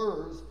these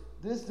words.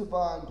 This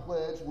divine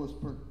pledge was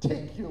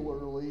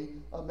particularly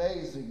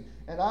amazing.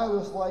 And I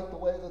always like the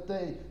way that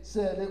they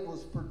said it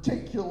was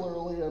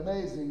particularly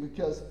amazing,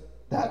 because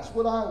that's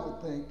what I would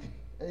think.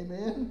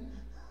 Amen?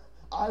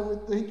 I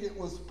would think it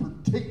was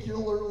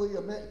particularly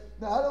amazing.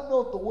 Now, I don't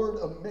know if the word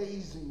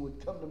amazing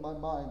would come to my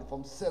mind if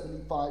I'm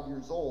 75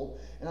 years old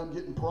and I'm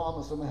getting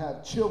promised I'm going to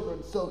have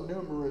children so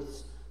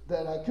numerous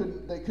that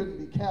they couldn't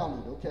be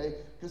counted, okay?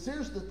 Because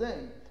here's the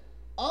thing.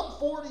 I'm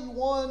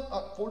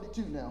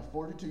 42 now.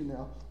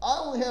 I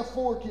only have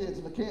 4 kids,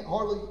 and I can't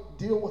hardly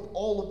deal with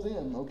all of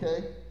them,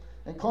 okay?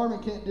 And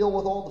Carmen can't deal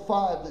with all the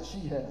 5 that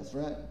she has,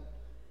 right?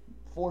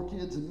 4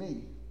 kids and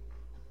me.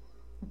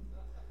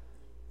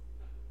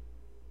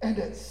 And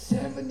at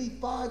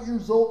 75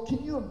 years old,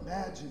 can you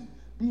imagine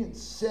being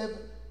 7?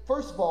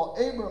 First of all,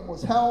 Abram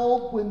was how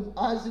old when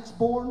Isaac's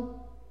born?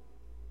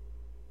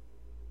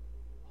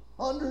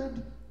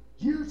 100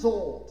 years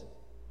old.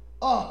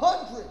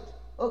 100,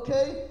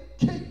 okay?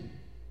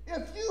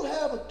 If you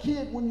have a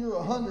kid when you're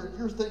 100,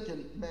 you're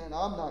thinking, man,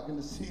 I'm not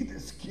going to see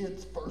this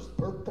kid's first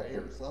birthday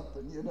or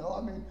something, you know?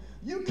 I mean,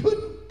 you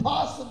couldn't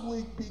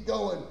possibly be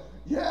going,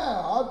 yeah,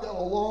 I've got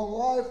a long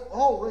life,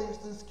 I'll raise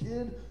this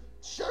kid.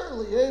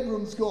 Surely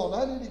Abram's going,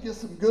 I need to get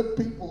some good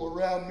people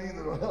around me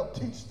that'll help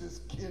teach this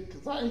kid,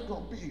 because I ain't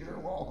going to be here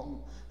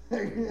long.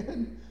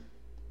 Amen?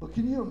 But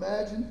can you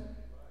imagine?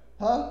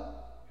 Huh?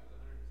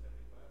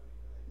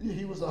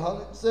 He was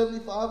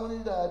 175 when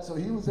he died, so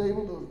he was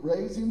able to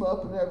raise him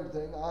up and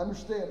everything. I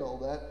understand all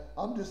that.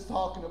 I'm just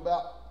talking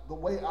about the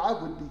way I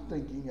would be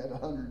thinking at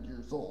 100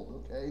 years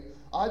old, okay?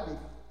 I'd be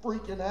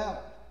freaking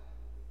out.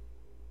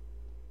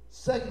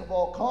 Second of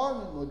all,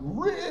 Carmen would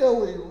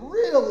really,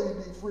 really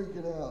be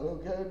freaking out,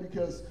 okay?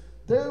 Because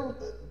there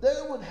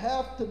would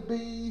have to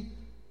be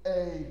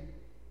a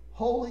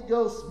Holy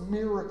Ghost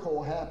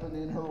miracle happen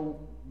in her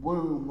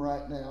womb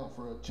right now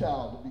for a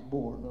child to be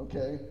born,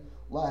 okay?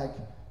 Like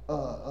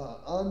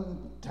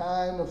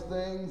untying of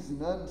things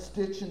and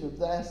unstitching of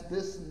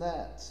this and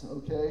that,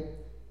 okay?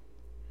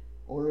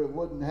 Or it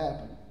wouldn't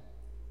happen.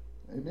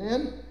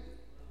 Amen?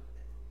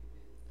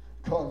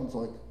 Carmen's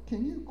like,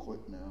 can you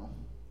quit now?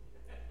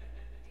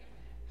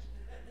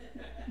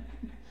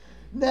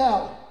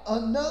 Now,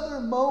 another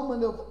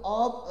moment of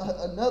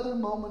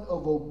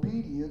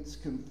obedience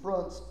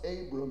confronts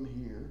Abram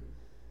here.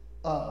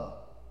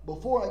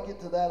 Before I get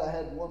to that, I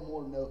had one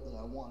more note that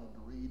I wanted to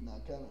read, and I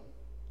kind of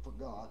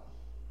forgot.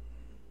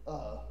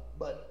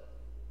 But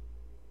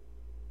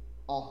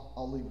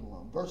I'll leave it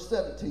alone. Verse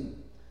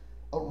 17.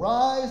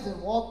 Arise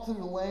and walk through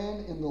the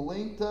land in the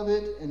length of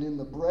it and in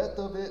the breadth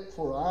of it,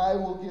 for I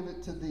will give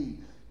it to thee.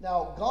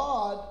 Now,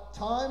 God,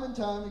 time and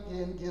time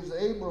again, gives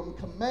Abram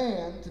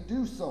command to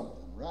do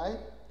something, right?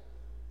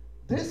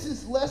 This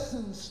is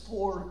lessons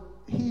for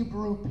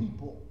Hebrew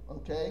people,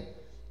 okay?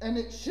 And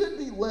it should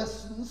be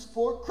lessons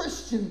for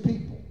Christian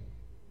people.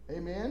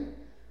 Amen?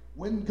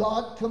 When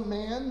God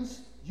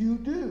commands, you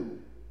do,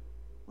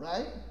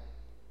 right?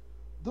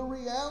 The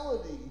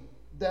reality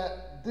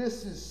that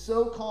this is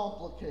so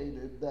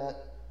complicated that,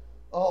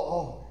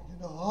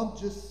 I'm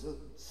just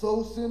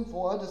so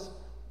sinful.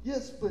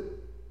 Yes, but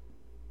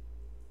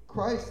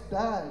Christ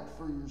died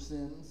for your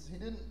sins. He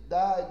didn't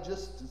die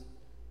just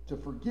to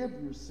forgive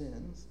your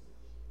sins.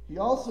 He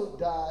also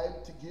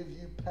died to give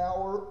you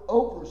power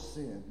over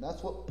sin.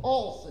 That's what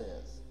Paul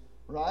says,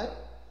 right?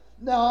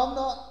 Now, I'm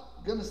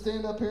not going to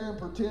stand up here and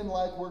pretend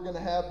like we're going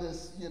to have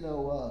this,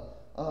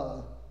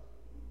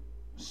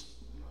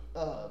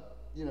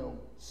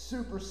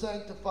 super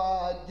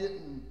sanctified,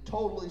 getting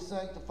totally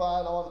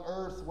sanctified on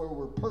earth where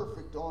we're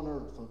perfect on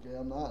earth, okay?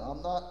 I'm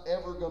not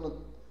ever going to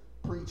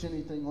preach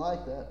anything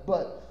like that,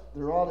 but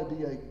there ought to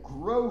be a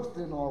growth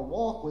in our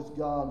walk with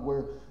God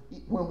where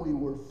when we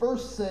were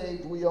first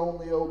saved, we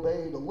only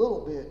obeyed a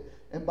little bit,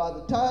 and by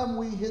the time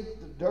we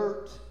hit the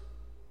dirt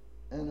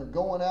and are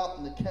going out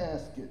in the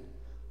casket,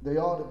 they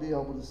ought to be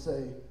able to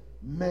say,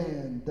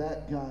 man,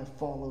 that guy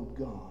followed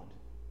God.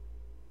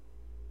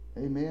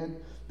 Amen?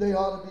 They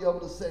ought to be able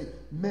to say,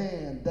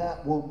 man,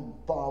 that woman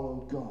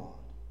followed God.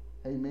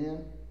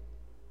 Amen?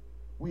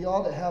 We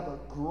ought to have a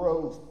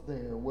growth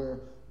there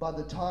where by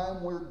the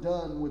time we're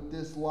done with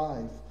this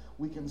life,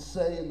 we can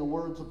say in the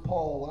words of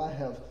Paul, I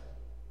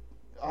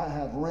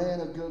have ran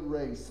a good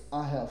race.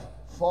 I have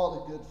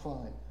fought a good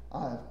fight.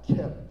 I have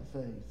kept the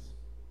faith.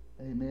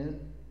 Amen?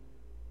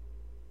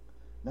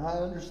 Now I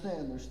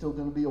understand there's still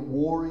going to be a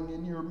warring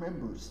in your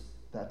members.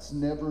 That's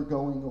never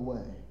going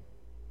away.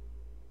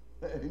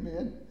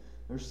 Amen?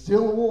 There's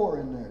still a war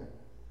in there.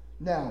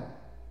 Now,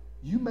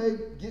 you may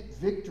get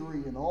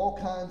victory in all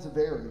kinds of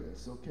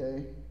areas,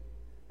 okay?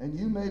 And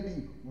you may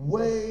be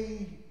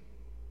way,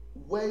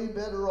 way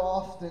better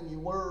off than you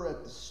were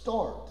at the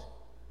start.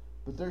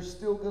 But there's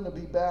still going to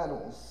be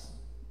battles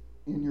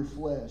in your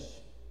flesh.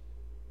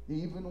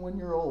 Even when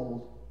you're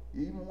old.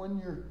 Even when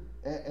you're...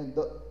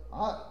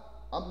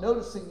 I'm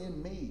noticing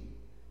in me,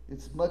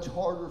 it's much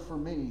harder for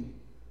me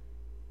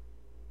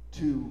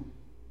to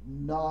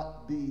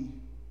not be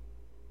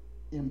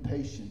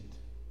impatient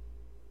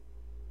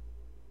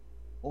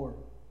or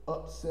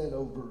upset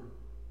over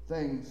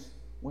things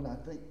when I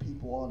think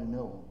people ought to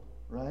know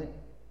them, right?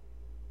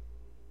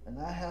 And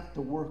I have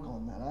to work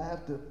on that. I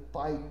have to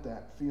fight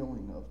that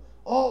feeling of,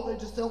 they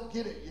just don't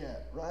get it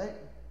yet, right?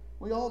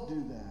 We all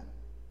do that.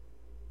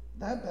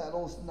 That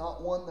battle is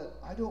not one that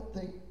I don't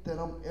think that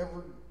I'm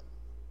ever...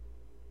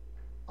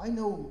 I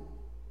know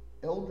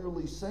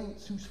elderly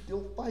saints who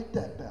still fight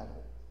that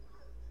battle.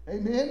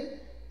 Amen?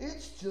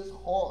 It's just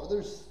hard.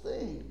 There's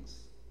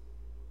things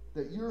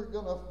that you're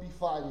going to be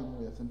fighting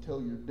with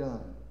until you're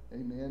done.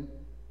 Amen?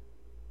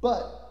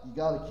 But you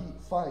got to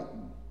keep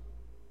fighting.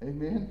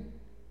 Amen?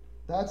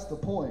 That's the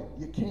point.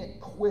 You can't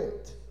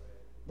quit.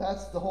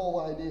 That's the whole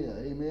idea.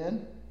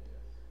 Amen?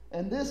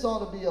 And this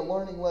ought to be a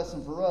learning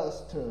lesson for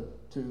us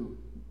to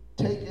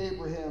take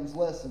Abraham's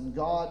lesson.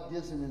 God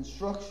gives him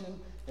instruction,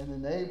 and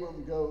then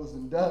Abram goes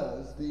and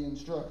does the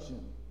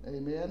instruction.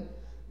 Amen?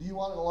 Do you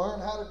want to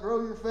learn how to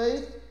grow your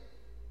faith?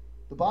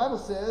 The Bible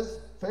says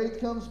faith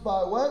comes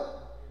by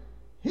what?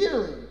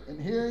 Hearing,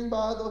 and hearing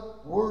by the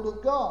Word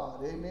of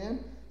God.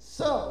 Amen?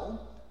 So,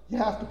 you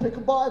have to pick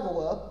a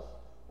Bible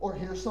up or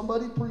hear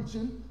somebody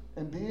preaching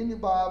and be in your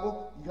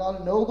Bible. You got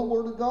to know the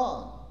Word of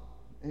God.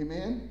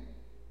 Amen?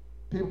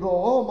 People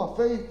go, my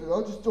faith,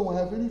 I just don't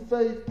have any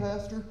faith,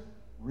 Pastor.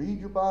 Read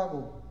your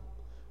Bible.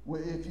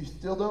 If you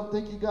still don't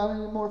think you got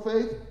any more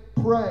faith,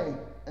 pray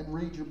and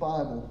read your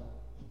Bible.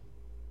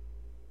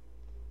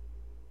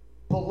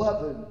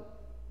 Beloved,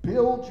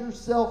 build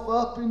yourself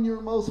up in your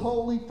most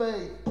holy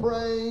faith,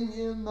 praying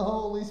in the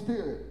Holy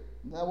Spirit.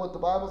 Isn't that what the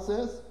Bible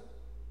says?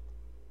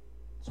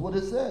 That's what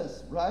it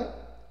says, right?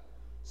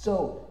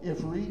 So, if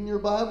reading your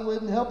Bible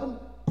isn't helping,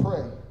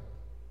 pray.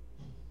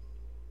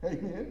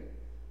 Amen?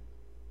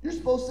 You're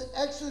supposed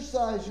to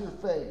exercise your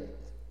faith.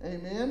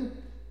 Amen?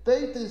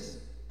 Faith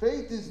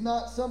is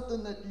not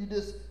something that you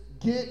just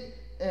get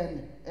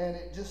and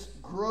it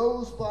just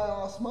grows by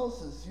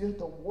osmosis. You have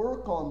to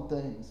work on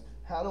things.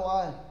 How do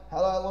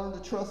I learn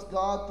to trust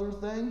God through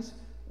things?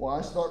 Well,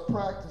 I start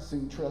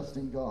practicing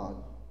trusting God.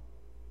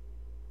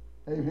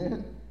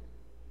 Amen.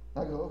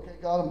 I go, okay,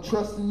 God, I'm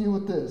trusting you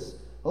with this.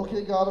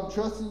 Okay, God, I'm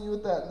trusting you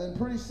with that. And then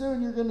pretty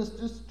soon you're going to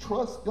just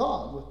trust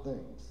God with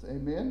things.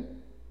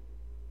 Amen.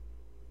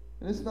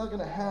 And it's not going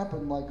to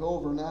happen like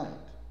overnight,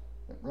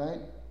 right?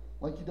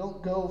 Like you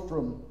don't go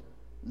from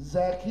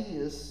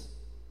Zacchaeus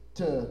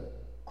to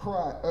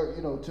Christ,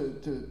 or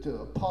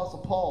to Apostle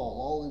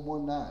Paul all in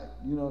one night.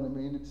 You know what I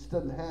mean? It just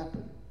doesn't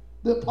happen.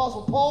 The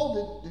Apostle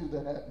Paul didn't do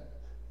that.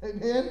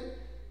 Amen.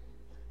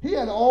 He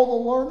had all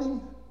the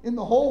learning in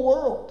the whole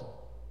world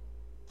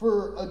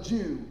for a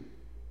Jew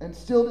and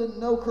still didn't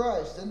know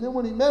Christ. And then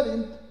when he met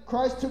him,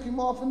 Christ took him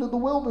off into the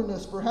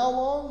wilderness for how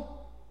long?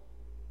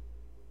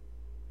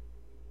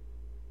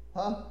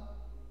 Huh?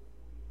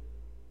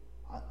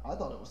 I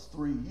thought it was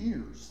 3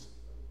 years.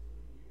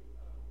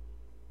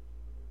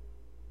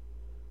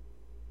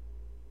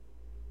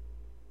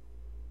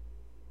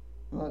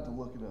 I'll have to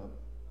look it up.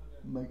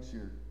 Make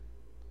sure.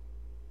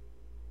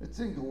 It's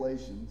in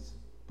Galatians,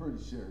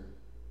 pretty sure.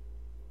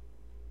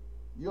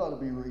 You ought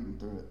to be reading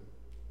through it.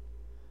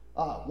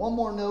 One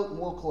more note and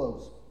we'll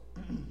close.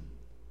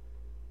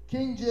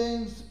 King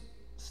James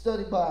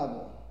Study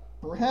Bible.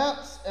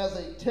 Perhaps as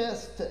a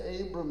test to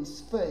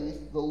Abram's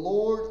faith, the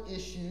Lord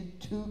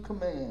issued 2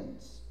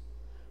 commands.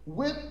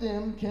 With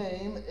them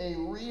came a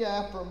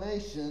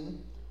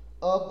reaffirmation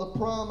of the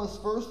promise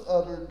first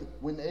uttered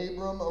when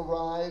Abram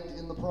arrived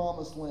in the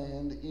promised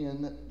land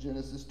in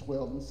Genesis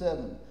 12 and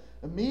 7.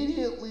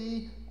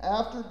 Immediately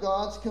after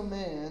God's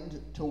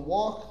command to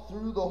walk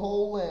through the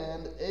whole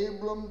land,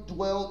 Abram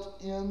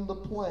dwelt in the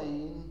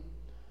plain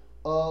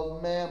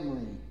of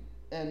Mamre,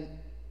 and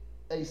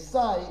a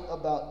site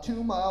about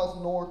 2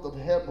 miles north of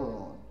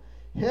Hebron.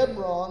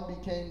 Hebron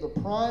became the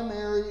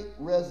primary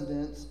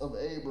residence of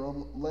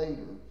Abram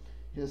later.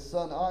 His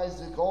son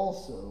Isaac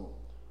also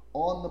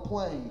on the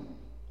plain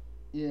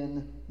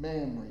in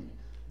Mamre.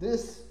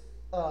 This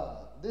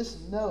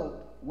note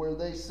where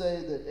they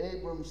say that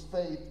Abram's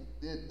faith,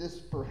 this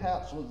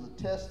perhaps was a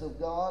test of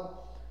God.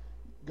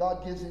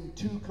 God gives him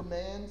 2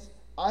 commands.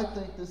 I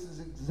think this is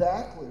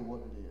exactly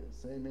what it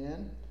is.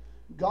 Amen.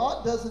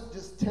 God doesn't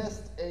just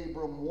test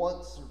Abram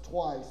once or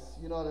twice.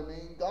 You know what I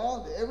mean?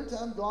 Every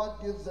time God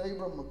gives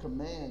Abram a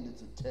command,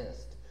 it's a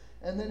test.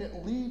 And then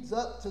it leads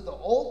up to the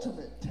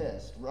ultimate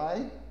test,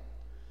 right?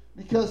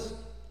 Because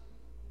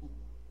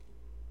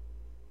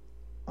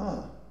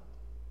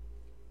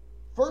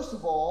first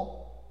of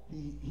all,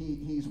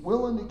 he's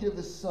willing to give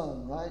his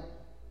son, right?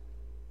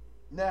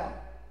 Now,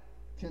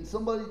 can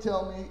somebody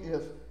tell me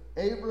if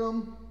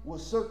Abram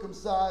was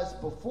circumcised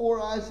before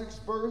Isaac's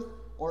birth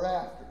or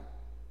after?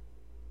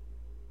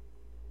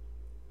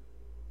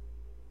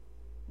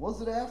 Was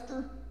it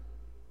after?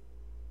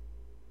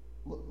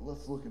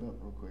 Let's look it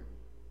up real quick.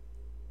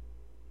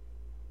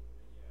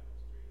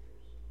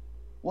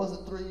 Was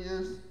it 3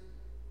 years?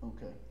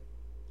 Okay.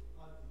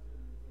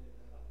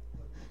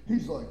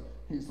 He's like,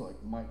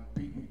 Mike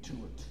beat me to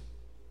it.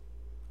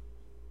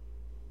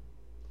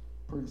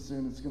 Pretty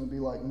soon it's going to be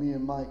like me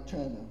and Mike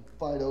trying to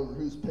fight over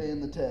who's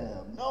paying the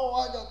tab. No,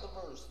 I got the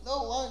verse.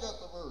 No, I got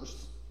the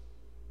verse.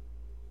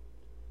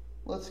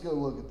 Let's go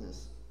look at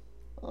this.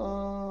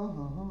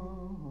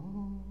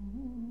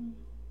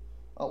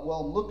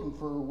 Well, I'm looking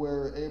for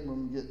where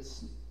Abram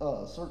gets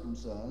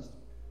circumcised.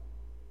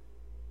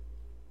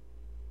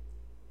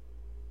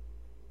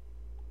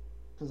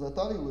 Because I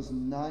thought he was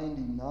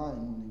 99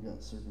 when he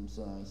got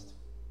circumcised.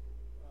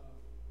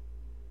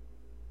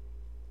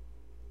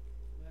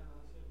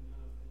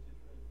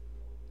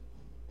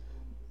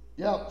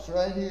 Yep, it's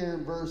right here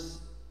in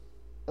verse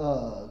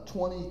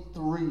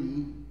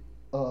 23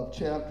 of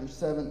chapter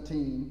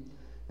 17.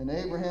 And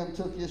Abraham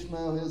took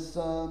Ishmael his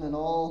son, and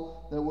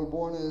all that were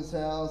born in his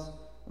house,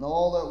 and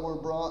all that were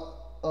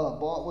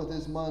bought with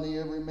his money,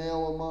 every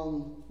male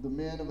among the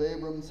men of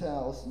Abram's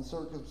house, and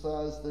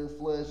circumcised their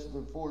flesh,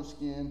 their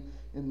foreskin,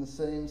 in the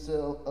same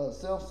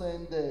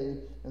self-same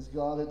day as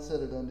God had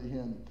said it unto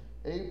him.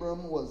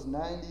 Abram was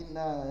 90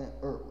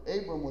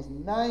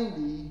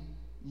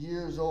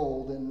 years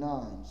old and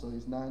 9. So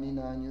he's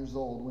 99 years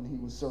old when he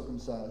was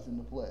circumcised in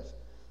the flesh.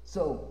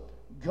 So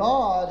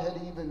God had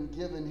even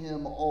given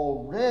him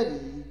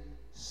already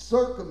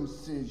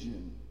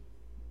circumcision.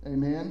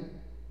 Amen.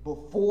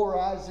 Before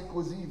Isaac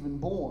was even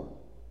born.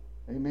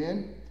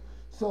 Amen.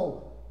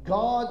 So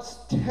God's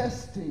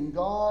testing,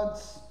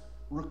 God's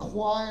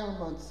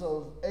requirements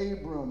of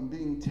Abram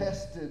being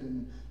tested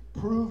and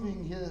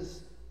proving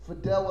his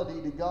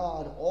fidelity to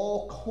God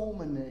all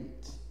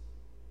culminate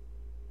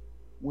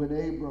when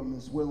Abram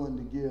is willing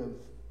to give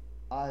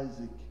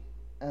Isaac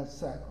as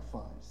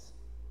sacrifice.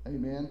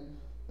 Amen.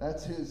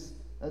 That's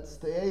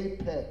the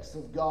apex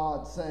of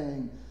God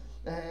saying,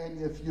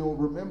 and if you'll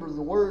remember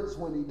the words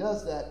when he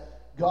does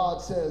that,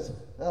 God says,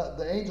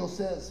 the angel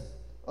says,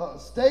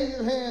 stay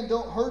your hand,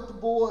 don't hurt the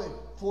boy,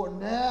 for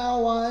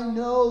now I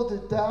know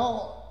that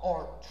thou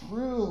art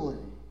truly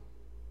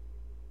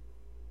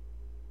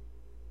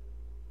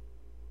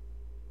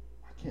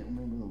can't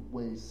remember the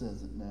way he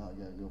says it now. I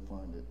gotta go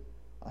find it.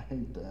 I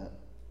hate that.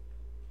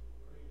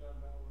 What are you talking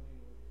about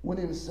When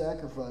he was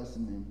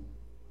sacrificing him.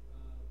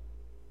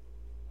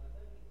 I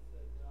think he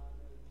said, God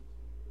knows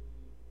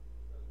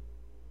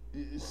that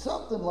you freely.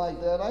 Something like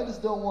that. I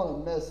just don't want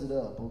to mess it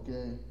up,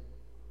 okay?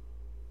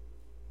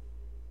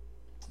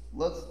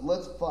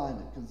 Let's find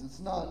it, because it's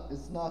not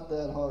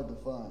that hard to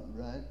find,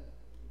 right?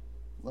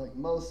 Like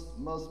most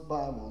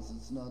Bibles,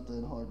 it's not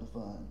that hard to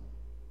find.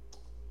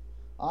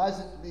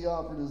 Isaac to be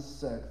offered as a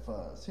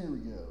sacrifice. Here we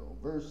go.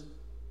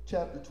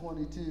 Chapter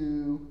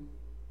 22.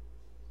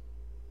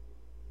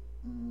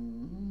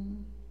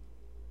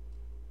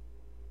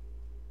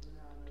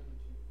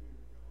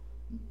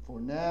 For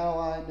now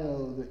I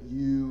know that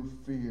you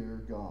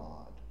fear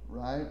God,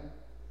 right?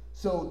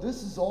 So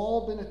this has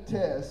all been a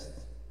test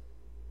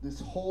this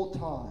whole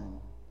time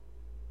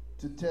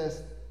to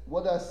test.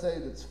 What I say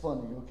that's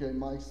funny, okay?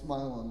 Mike's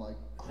smiling like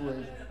crazy. I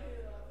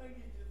think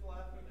he's just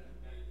laughing at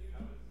me.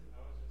 I was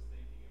just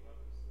thinking about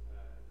this.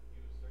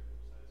 He was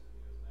circumcised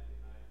when he was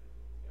 99.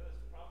 It was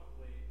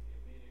probably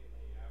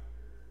immediately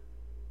after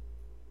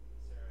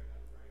Sarah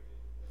got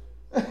pregnant.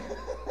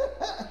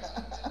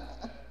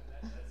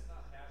 That's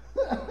not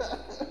happening.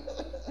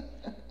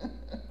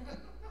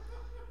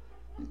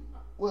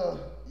 Well,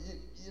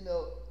 you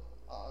know,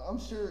 I'm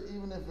sure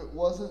even if it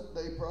wasn't,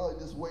 they probably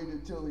just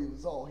waited till he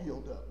was all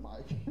healed up,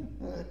 Mike. I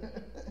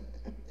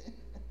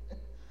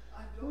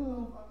don't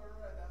know if I've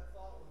ever had that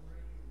thought when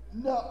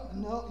reading that.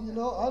 No, you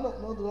know, I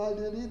don't know that I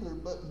did either,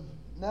 but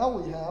now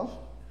we have.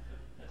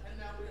 And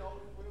now we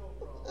always will,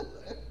 probably.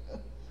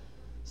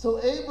 So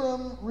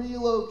Abram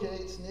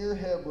relocates near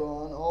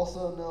Hebron,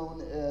 also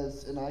known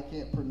as, and I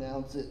can't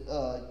pronounce it,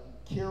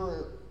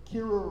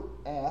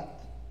 Kiriath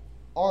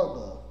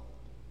Arba,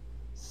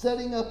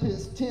 setting up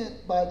his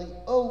tent by the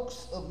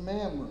oaks of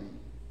Mamre.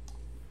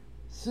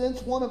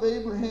 Since one of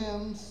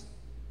Abraham's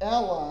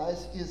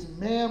allies is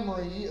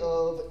Mamre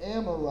of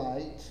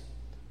Amorite,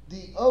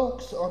 the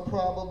oaks are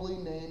probably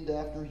named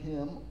after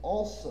him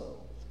also.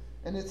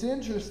 And it's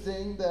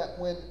interesting that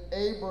when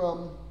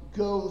Abram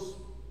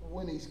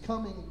when he's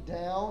coming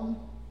down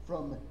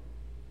from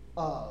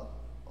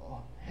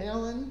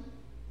Haran,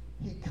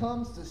 he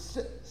comes to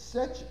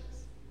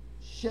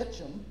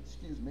Shechem,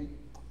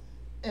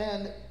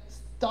 and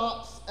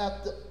stops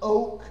at the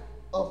oak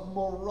of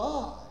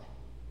Moriah,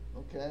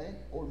 okay,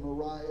 or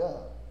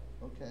Moriah,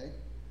 okay.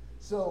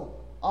 So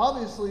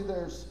obviously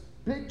there's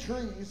big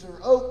trees or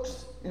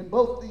oaks in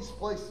both these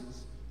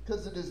places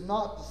because it is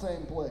not the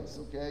same place,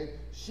 okay.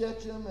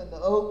 Shechem and the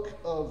oak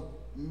of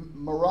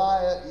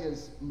Moriah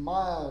is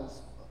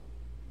miles,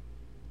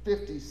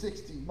 50,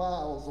 60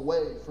 miles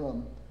away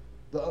from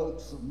the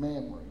oaks of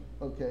Mamre,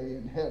 okay,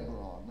 in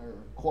Hebron.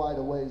 They're quite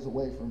a ways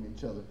away from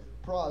each other.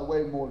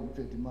 Probably way more than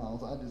 50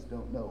 miles. I just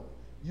don't know.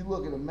 You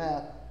look at a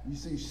map, you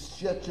see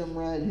Shechem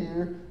right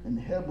here and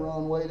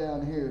Hebron way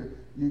down here.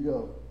 You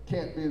go,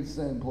 can't be the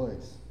same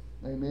place.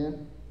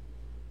 Amen?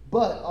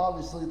 But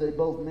obviously they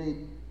both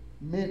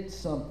meant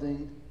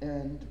something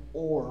and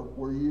or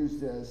were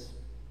used as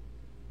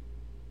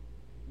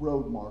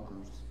road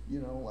markers. You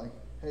know, like,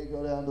 hey,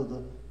 go down to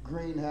the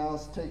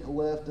greenhouse, take a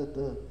left at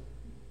the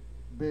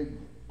big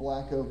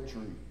black oak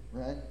tree,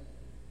 right?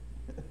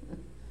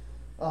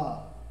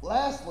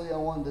 Lastly, I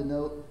wanted to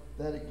note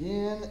that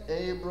again,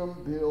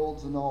 Abram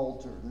builds an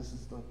altar. This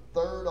is the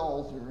third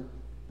altar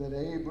that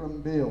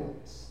Abram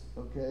builds.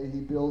 Okay,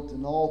 he built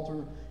an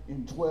altar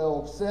in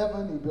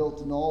 12:7, he built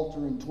an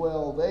altar in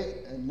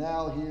 12:8, and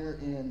now here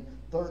in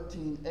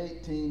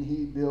 13:18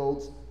 he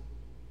builds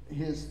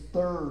his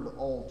third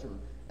altar.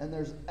 And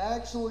there's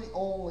actually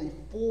only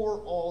 4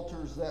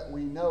 altars that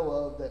we know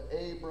of that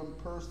Abram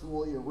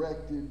personally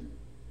erected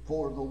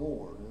for the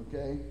Lord.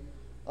 Okay.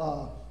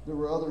 There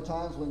were other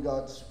times when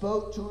God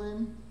spoke to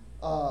him.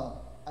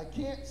 I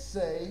can't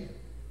say,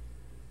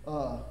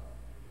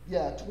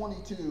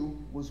 22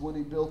 was when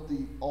he built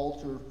the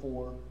altar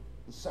for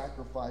the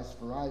sacrifice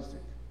for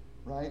Isaac,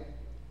 right?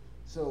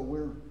 So we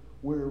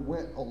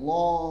went a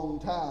long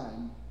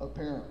time,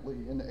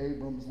 apparently, in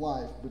Abram's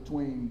life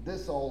between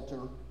this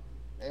altar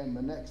and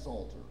the next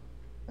altar.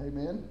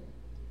 Amen?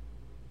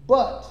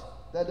 But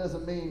that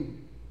doesn't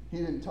mean he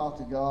didn't talk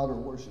to God or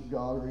worship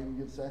God or even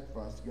give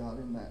sacrifice to God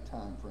in that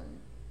time frame.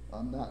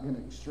 I'm not going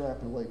to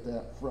extrapolate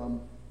that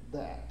from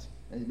that.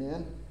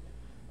 Amen?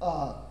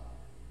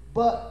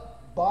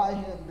 But by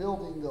him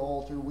building the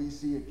altar, we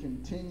see a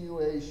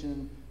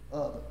continuation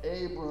of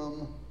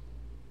Abram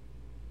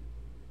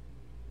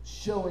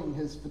showing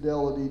his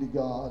fidelity to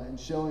God and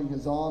showing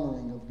his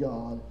honoring of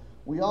God.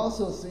 We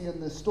also see in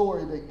this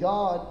story that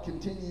God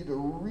continued to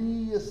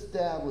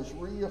reaffirm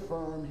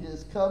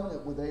his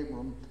covenant with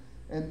Abram.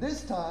 And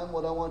this time,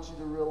 what I want you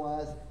to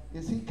realize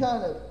is he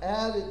kind of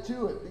added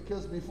to it,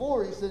 because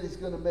before he said he's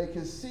going to make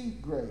his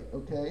seed great,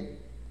 okay?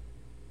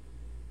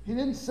 He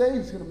didn't say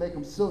he's going to make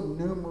them so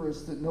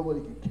numerous that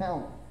nobody could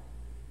count them,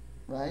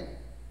 right?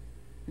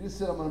 He just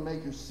said, I'm going to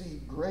make your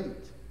seed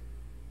great.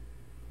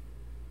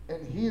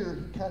 And here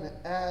he kind of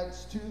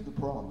adds to the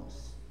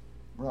promise,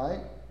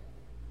 right?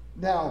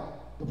 Now,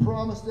 the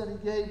promise that he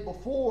gave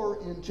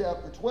before in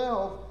chapter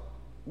 12,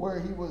 where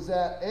he was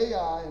at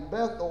Ai and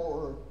Bethel,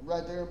 or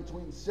right there in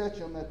between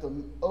Shechem at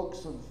the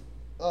oaks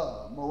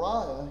of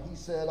Moriah, he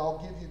said, I'll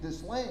give you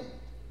this land.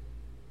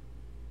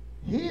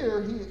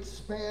 Here, he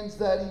expands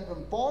that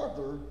even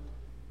farther.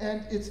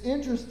 And it's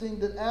interesting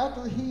that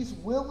after he's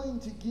willing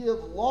to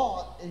give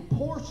Lot a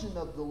portion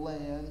of the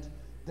land,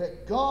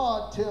 that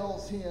God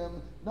tells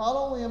him, not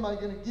only am I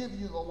going to give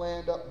you the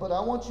land, but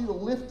I want you to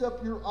lift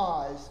up your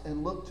eyes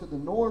and look to the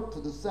north, to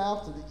the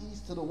south, to the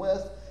east, to the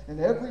west, and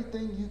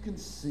everything you can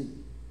see,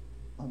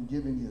 I'm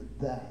giving you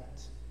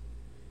that.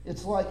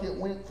 It's like it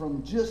went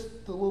from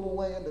just the little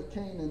land of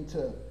Canaan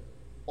to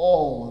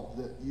all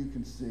of that you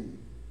can see.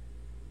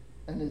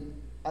 And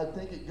I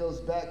think it goes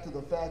back to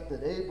the fact that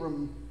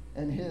Abram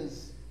and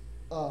his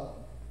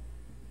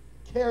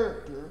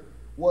character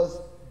was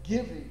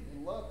giving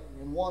and loving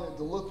and wanted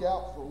to look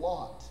out for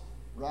Lot,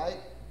 right?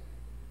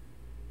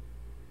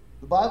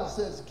 The Bible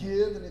says,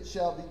 give and it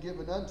shall be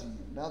given unto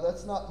you. Now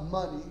that's not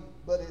money,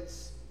 but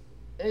it's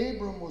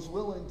Abram was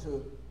willing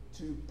to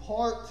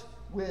part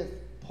with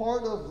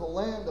part of the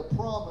land of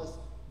promise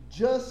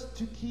just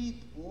to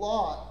keep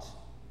Lot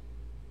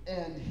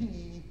and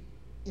he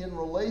in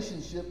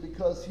relationship,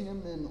 because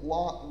him and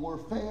Lot were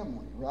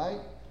family, right?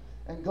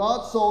 And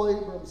God saw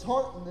Abram's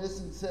heart in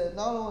this and said,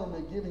 not only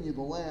am I giving you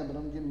the land, but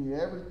I'm giving you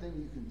everything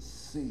you can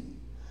see.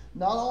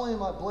 Not only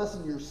am I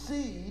blessing your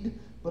seed,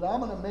 but I'm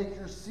going to make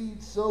your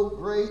seed so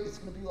great, it's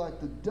going to be like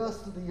the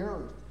dust of the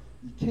earth.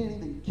 You can't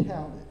even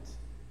count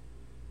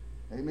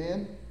it.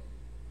 Amen?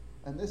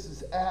 And this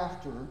is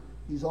after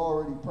he's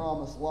already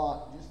promised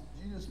Lot,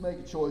 you just make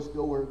a choice,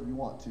 go wherever you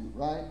want to,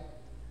 right?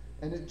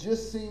 And it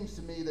just seems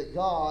to me that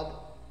God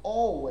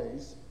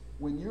always,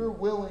 when you're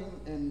willing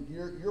and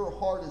your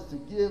heart is to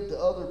give to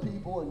other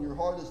people and your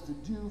heart is to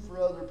do for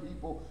other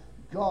people,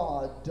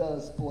 God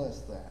does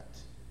bless that.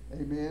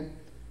 Amen?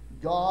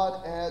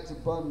 God adds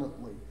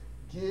abundantly.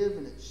 Give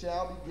and it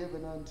shall be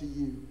given unto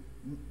you.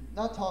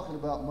 Not talking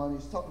about money,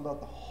 he's talking about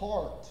the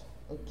heart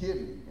of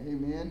giving.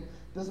 Amen?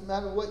 Doesn't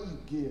matter what you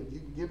give. You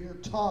can give your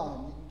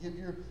time. You can give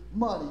your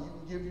money. You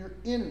can give your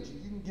energy.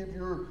 You can give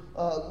your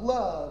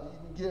love. You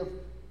can give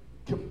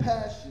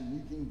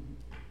compassion. You can,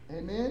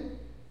 amen?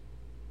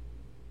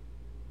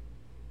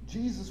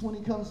 Jesus, when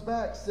he comes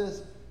back,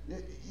 says,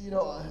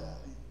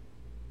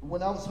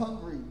 when I was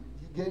hungry,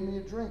 you gave me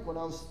a drink. When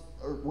I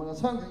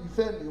was hungry, you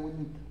fed me.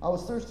 When I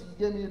was thirsty,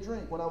 you gave me a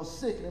drink. When I was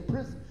sick and in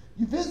prison,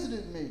 you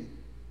visited me.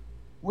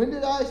 When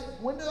did I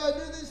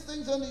do these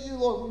things unto you,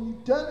 Lord? When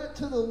you've done it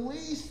to the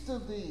least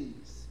of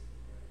these.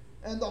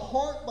 And the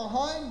heart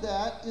behind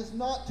that is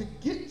not to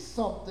get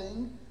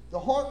something. The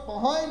heart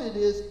behind it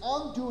is,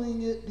 I'm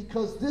doing it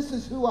because this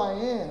is who I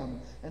am.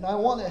 And I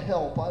want to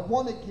help. I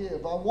want to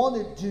give. I want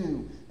to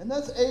do. And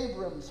that's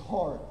Abram's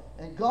heart.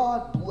 And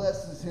God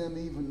blesses him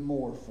even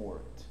more for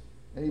it.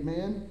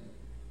 Amen?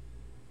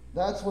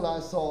 That's what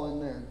I saw in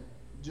there.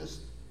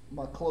 Just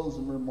my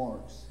closing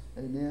remarks.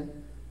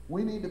 Amen?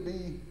 We need to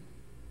be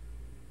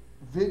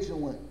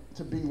vigilant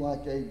to be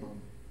like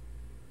Abram,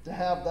 to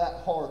have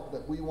that heart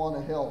that we want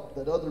to help,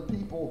 that other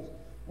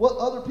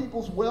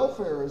people's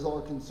welfare is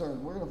our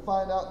concern. We're going to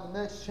find out in the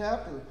next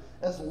chapter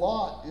as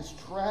Lot is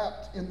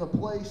trapped in the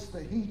place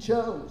that he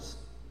chose.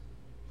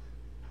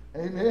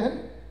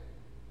 Amen?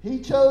 He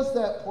chose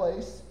that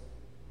place,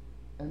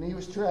 and he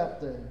was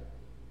trapped there,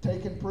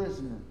 taken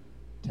prisoner,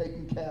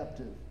 taken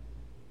captive.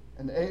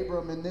 And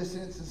Abram, in this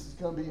instance, is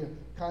going to be a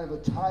kind of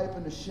a type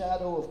and a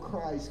shadow of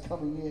Christ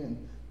coming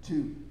in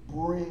to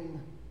bring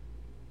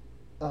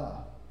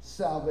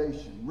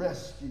salvation,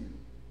 rescue,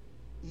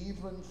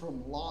 even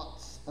from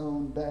Lot's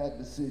own bad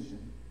decision.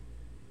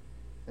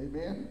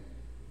 Amen?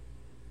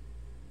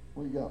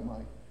 What do you got,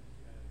 Mike?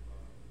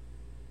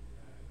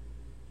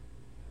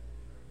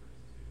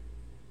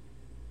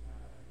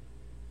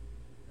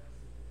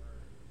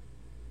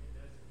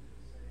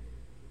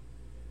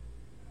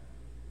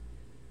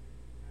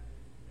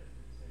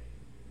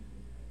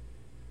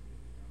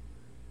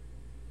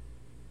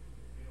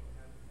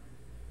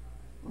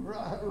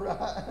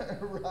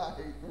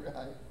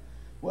 Right.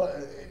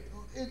 Well,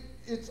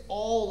 it's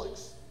all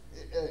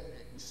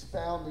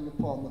expounding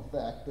upon the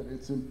fact that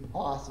it's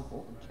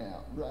impossible to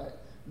count, right?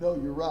 No,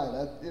 you're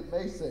right. It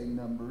may say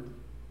numbered.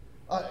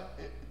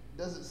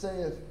 Does it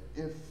say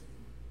if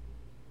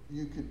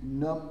you could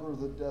number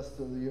the dust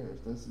of the earth?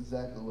 That's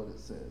exactly what it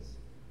says.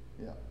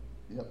 Yeah.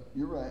 Yep.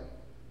 You're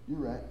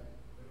right.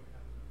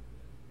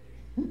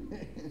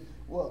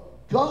 Well,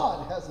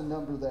 God has a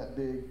number that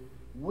big.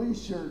 We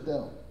sure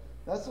don't.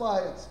 That's why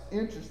it's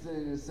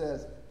interesting. It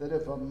says that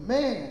if a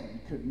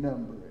man could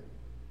number it,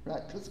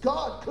 right? Because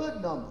God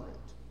could number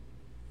it.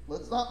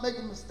 Let's not make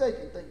a mistake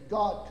and think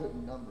God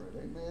couldn't number it.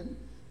 Amen?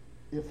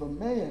 If a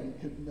man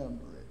could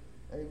number it.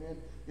 Amen?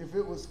 If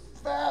it was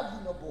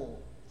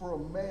fathomable for a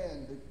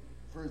man,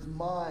 for his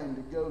mind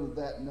to go to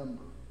that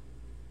number,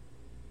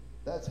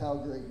 that's how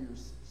great your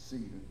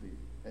seed would be.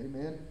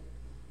 Amen?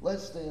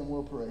 Let's stand,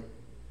 we'll pray.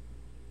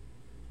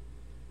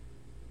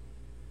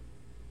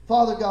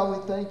 Father God,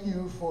 we thank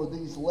you for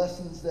these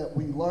lessons that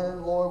we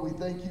learn, Lord. We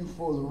thank you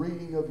for the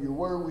reading of your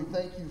word. We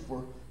thank you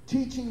for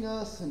teaching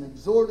us and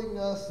exhorting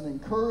us and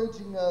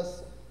encouraging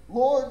us.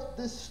 Lord,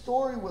 this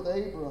story with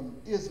Abram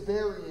is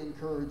very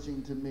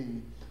encouraging to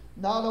me.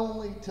 Not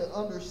only to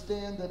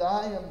understand that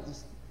I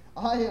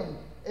am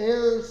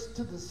heirs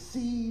to the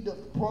seed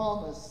of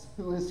promise,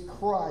 who is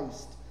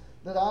Christ,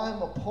 that I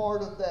am a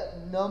part of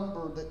that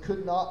number that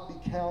could not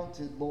be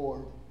counted,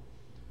 Lord.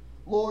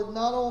 Lord,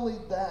 not only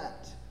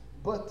that,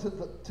 but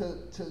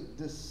to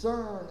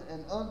discern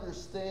and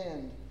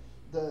understand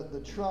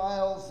the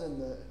trials and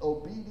the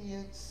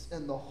obedience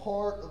and the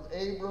heart of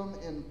Abram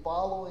in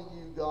following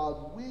you,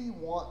 God. We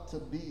want to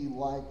be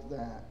like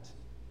that.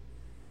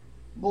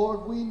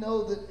 Lord, we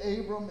know that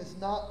Abram is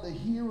not the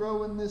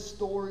hero in this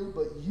story,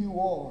 but you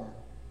are.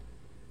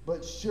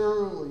 But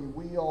surely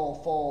we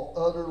all fall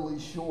utterly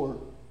short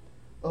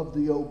of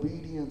the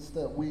obedience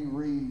that we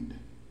read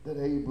that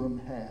Abram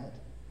had.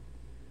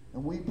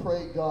 And we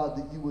pray, God,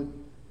 that you would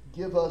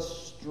give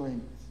us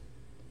strength.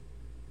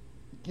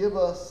 Give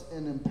us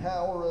and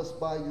empower us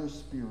by your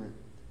Spirit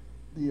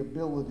the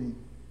ability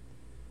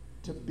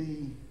to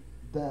be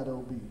that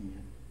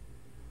obedient.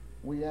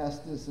 We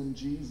ask this in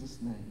Jesus'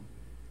 name.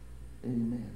 Amen.